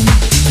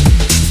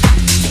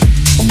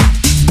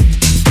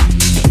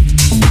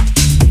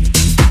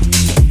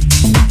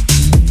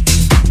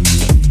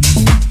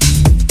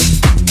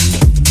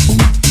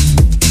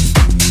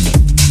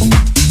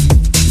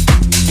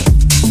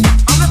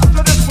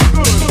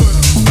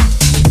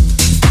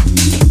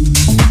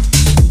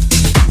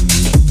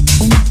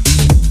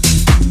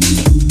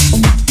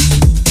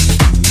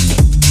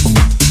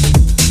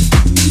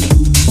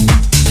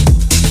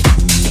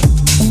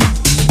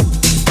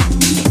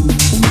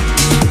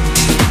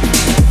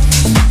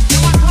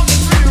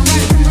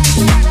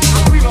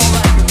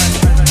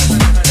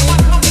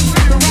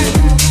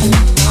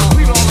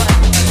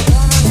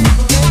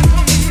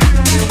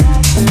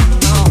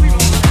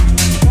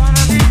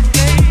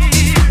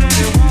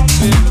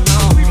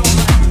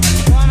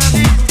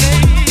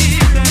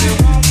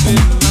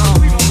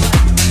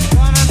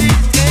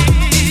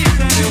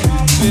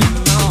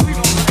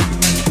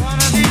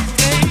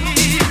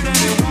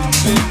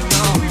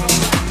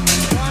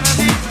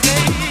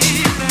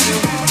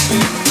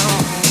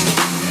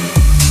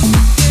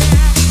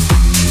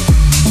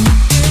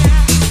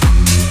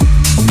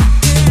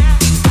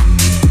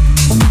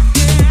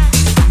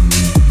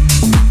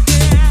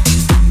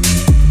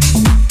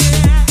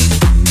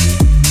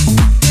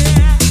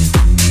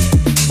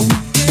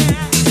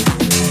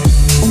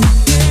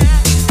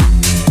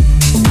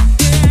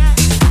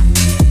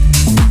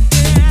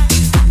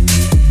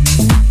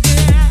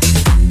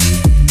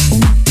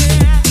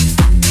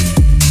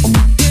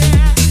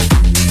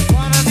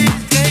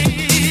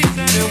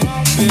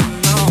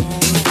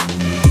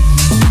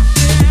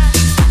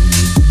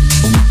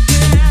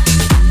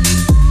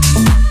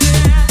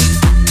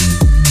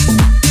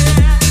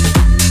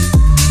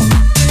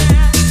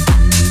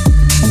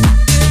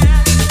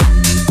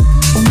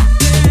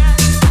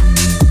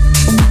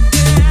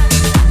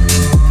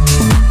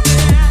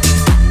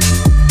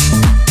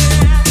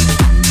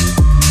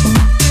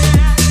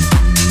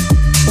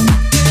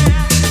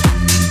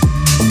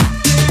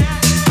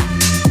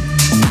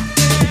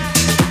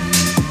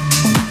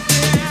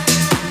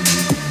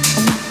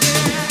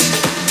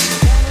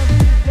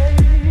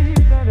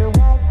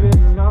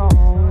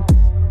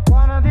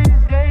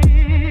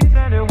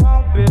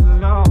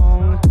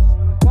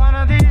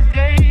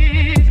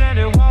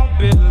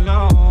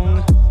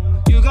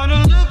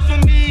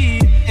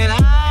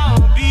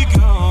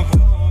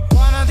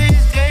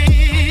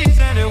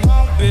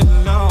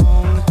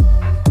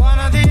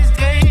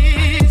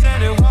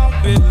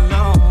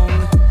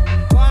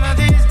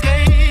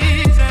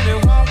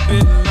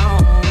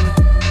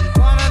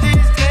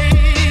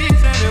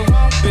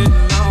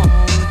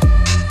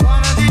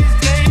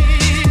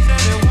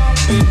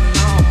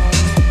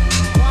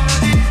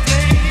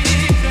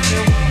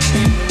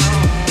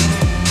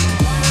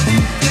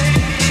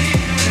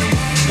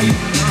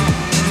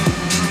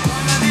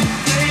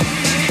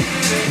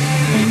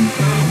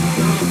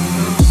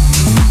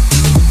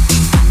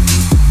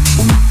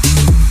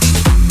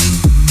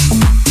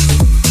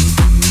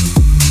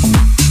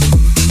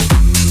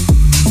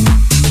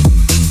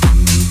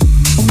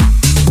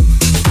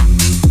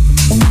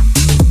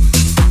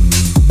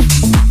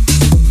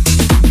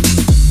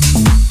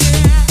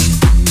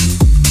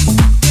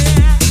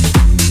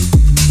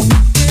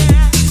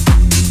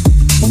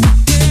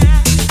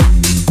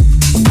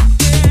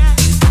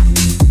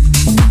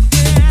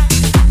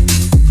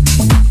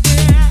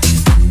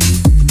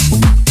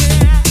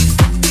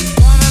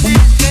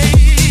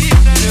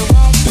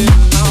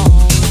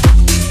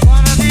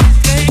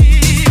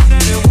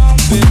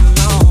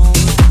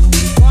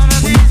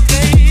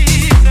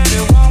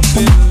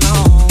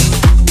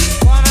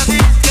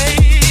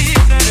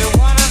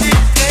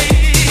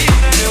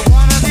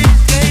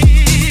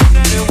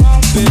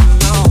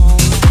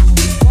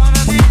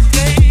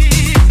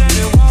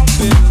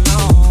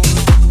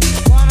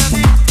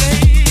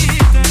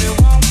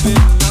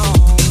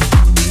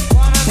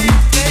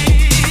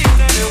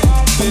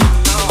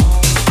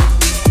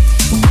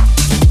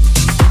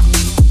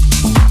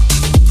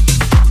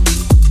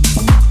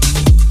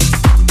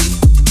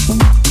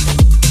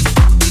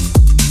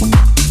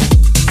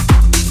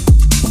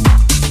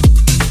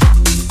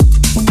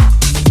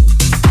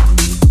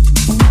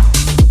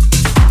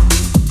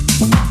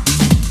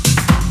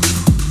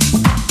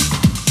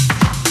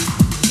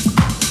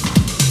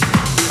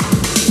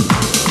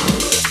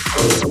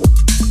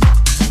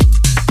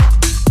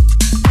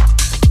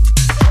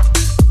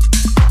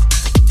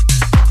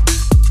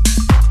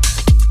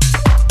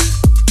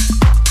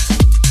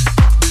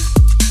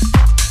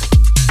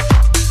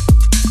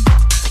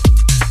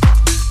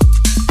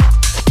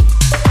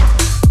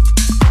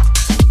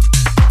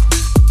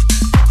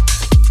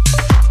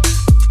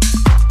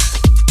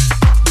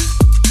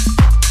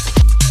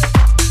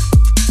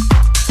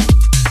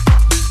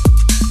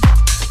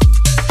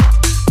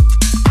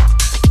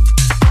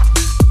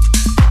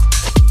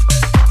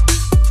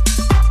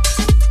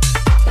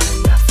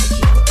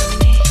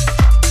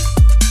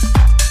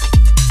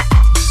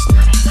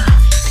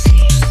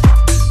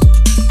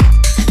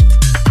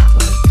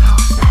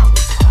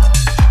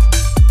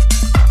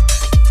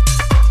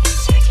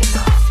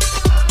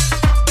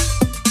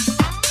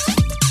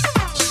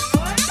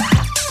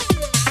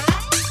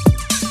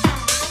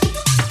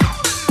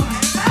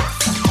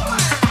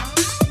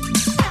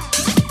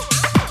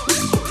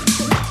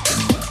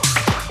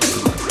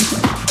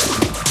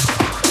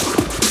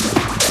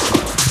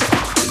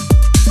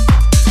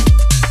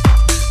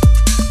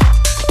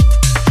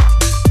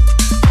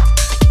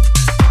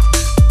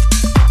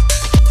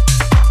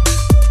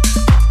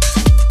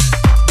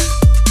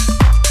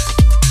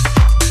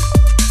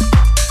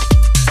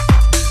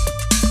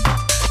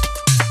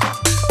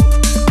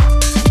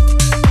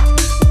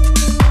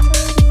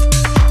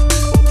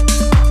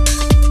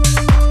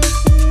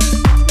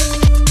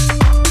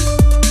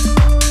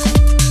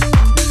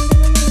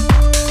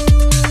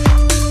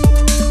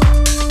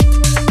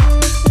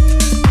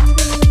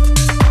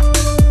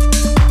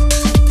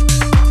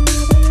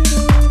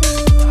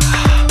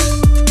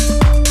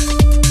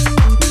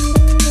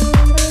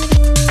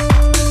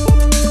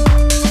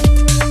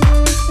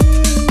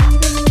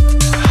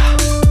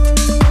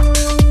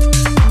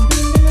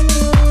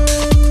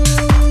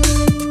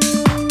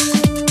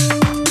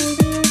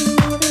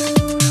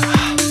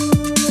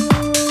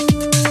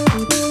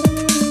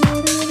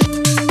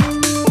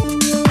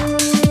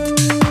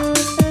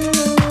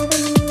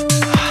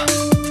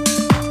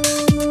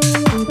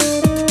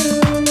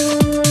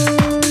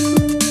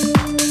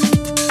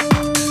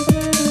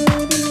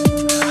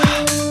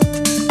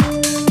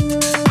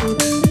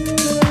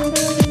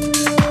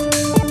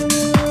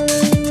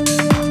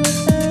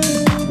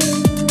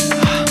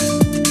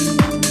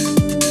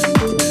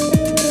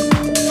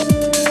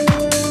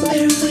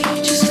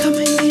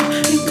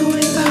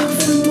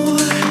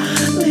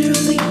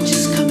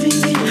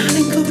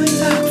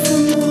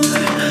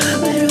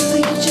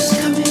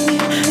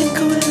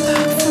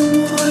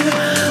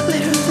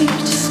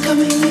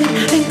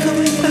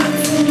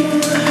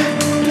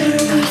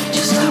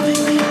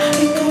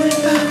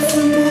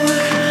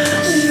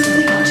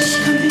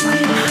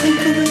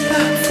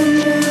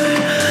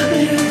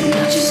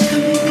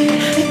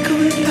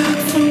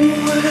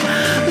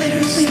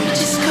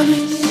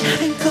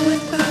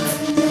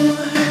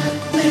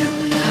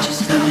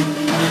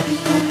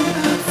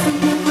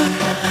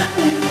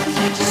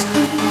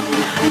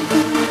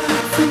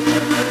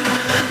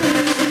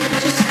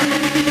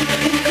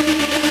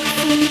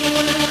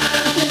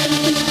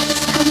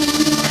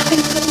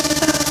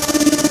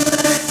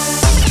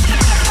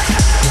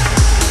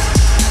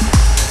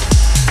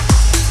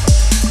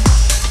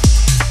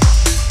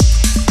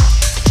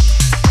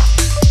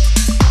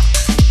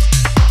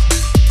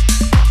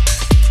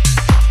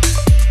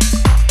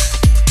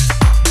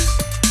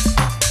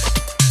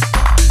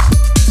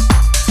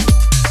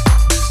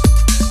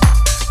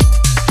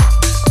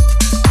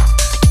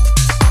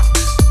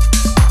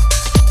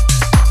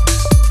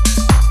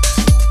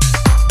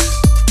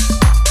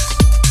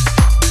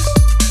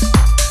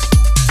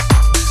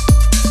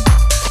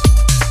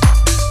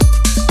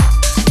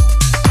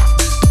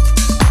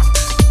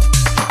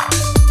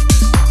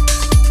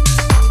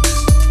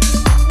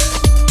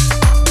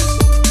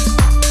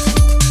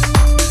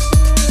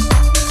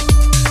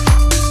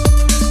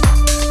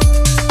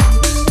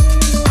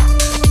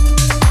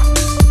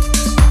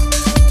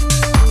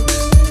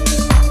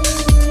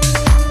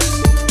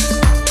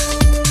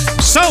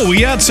 we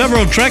had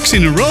several tracks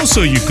in a row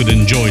so you could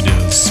enjoy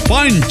this.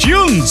 Fine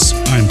tunes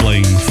I'm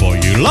playing for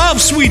you.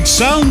 Love Sweet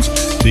Sound,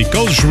 the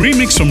Coach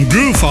remix from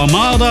Groove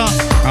Armada.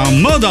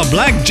 Armada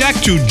Black Jack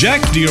to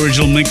Jack, the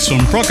original mix from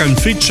Proc and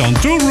Fitch on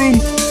Tour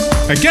Room.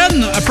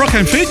 Again, Proc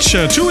and Fitch,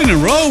 2 in a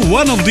row,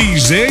 one of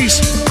these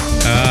days.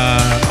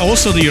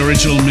 Also the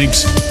original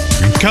mix,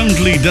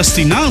 Countly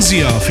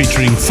Destinazia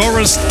featuring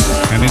Forrest,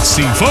 and it's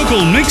the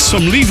vocal mix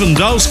from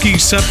Lewandowski,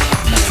 Sepp,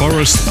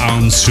 Forrest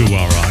and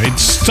Suara.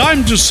 It's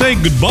time to say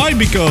goodbye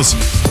because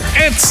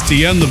it's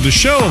the end of the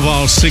show of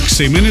our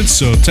 60 minutes,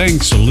 so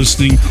thanks for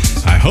listening.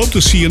 I hope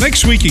to see you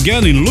next week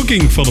again in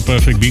Looking for the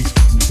Perfect Beat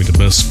with the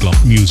best club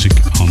music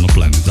on the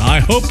planet. I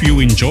hope you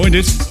enjoyed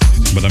it,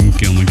 but I'm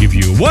gonna give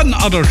you one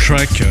other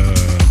track,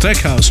 tech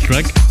house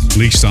track,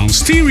 released on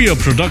Stereo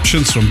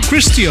Productions from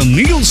Christian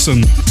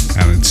Nielsen,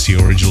 and it's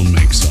the original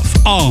mix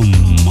of On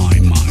My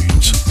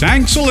Mind.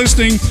 Thanks for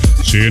listening.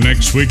 See you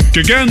next week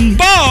again.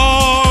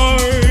 Bye!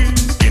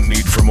 In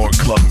need for more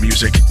club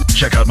music?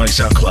 Check out my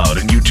SoundCloud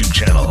and YouTube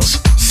channels.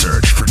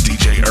 Search for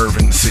DJ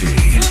Irvin C.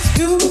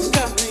 You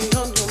got me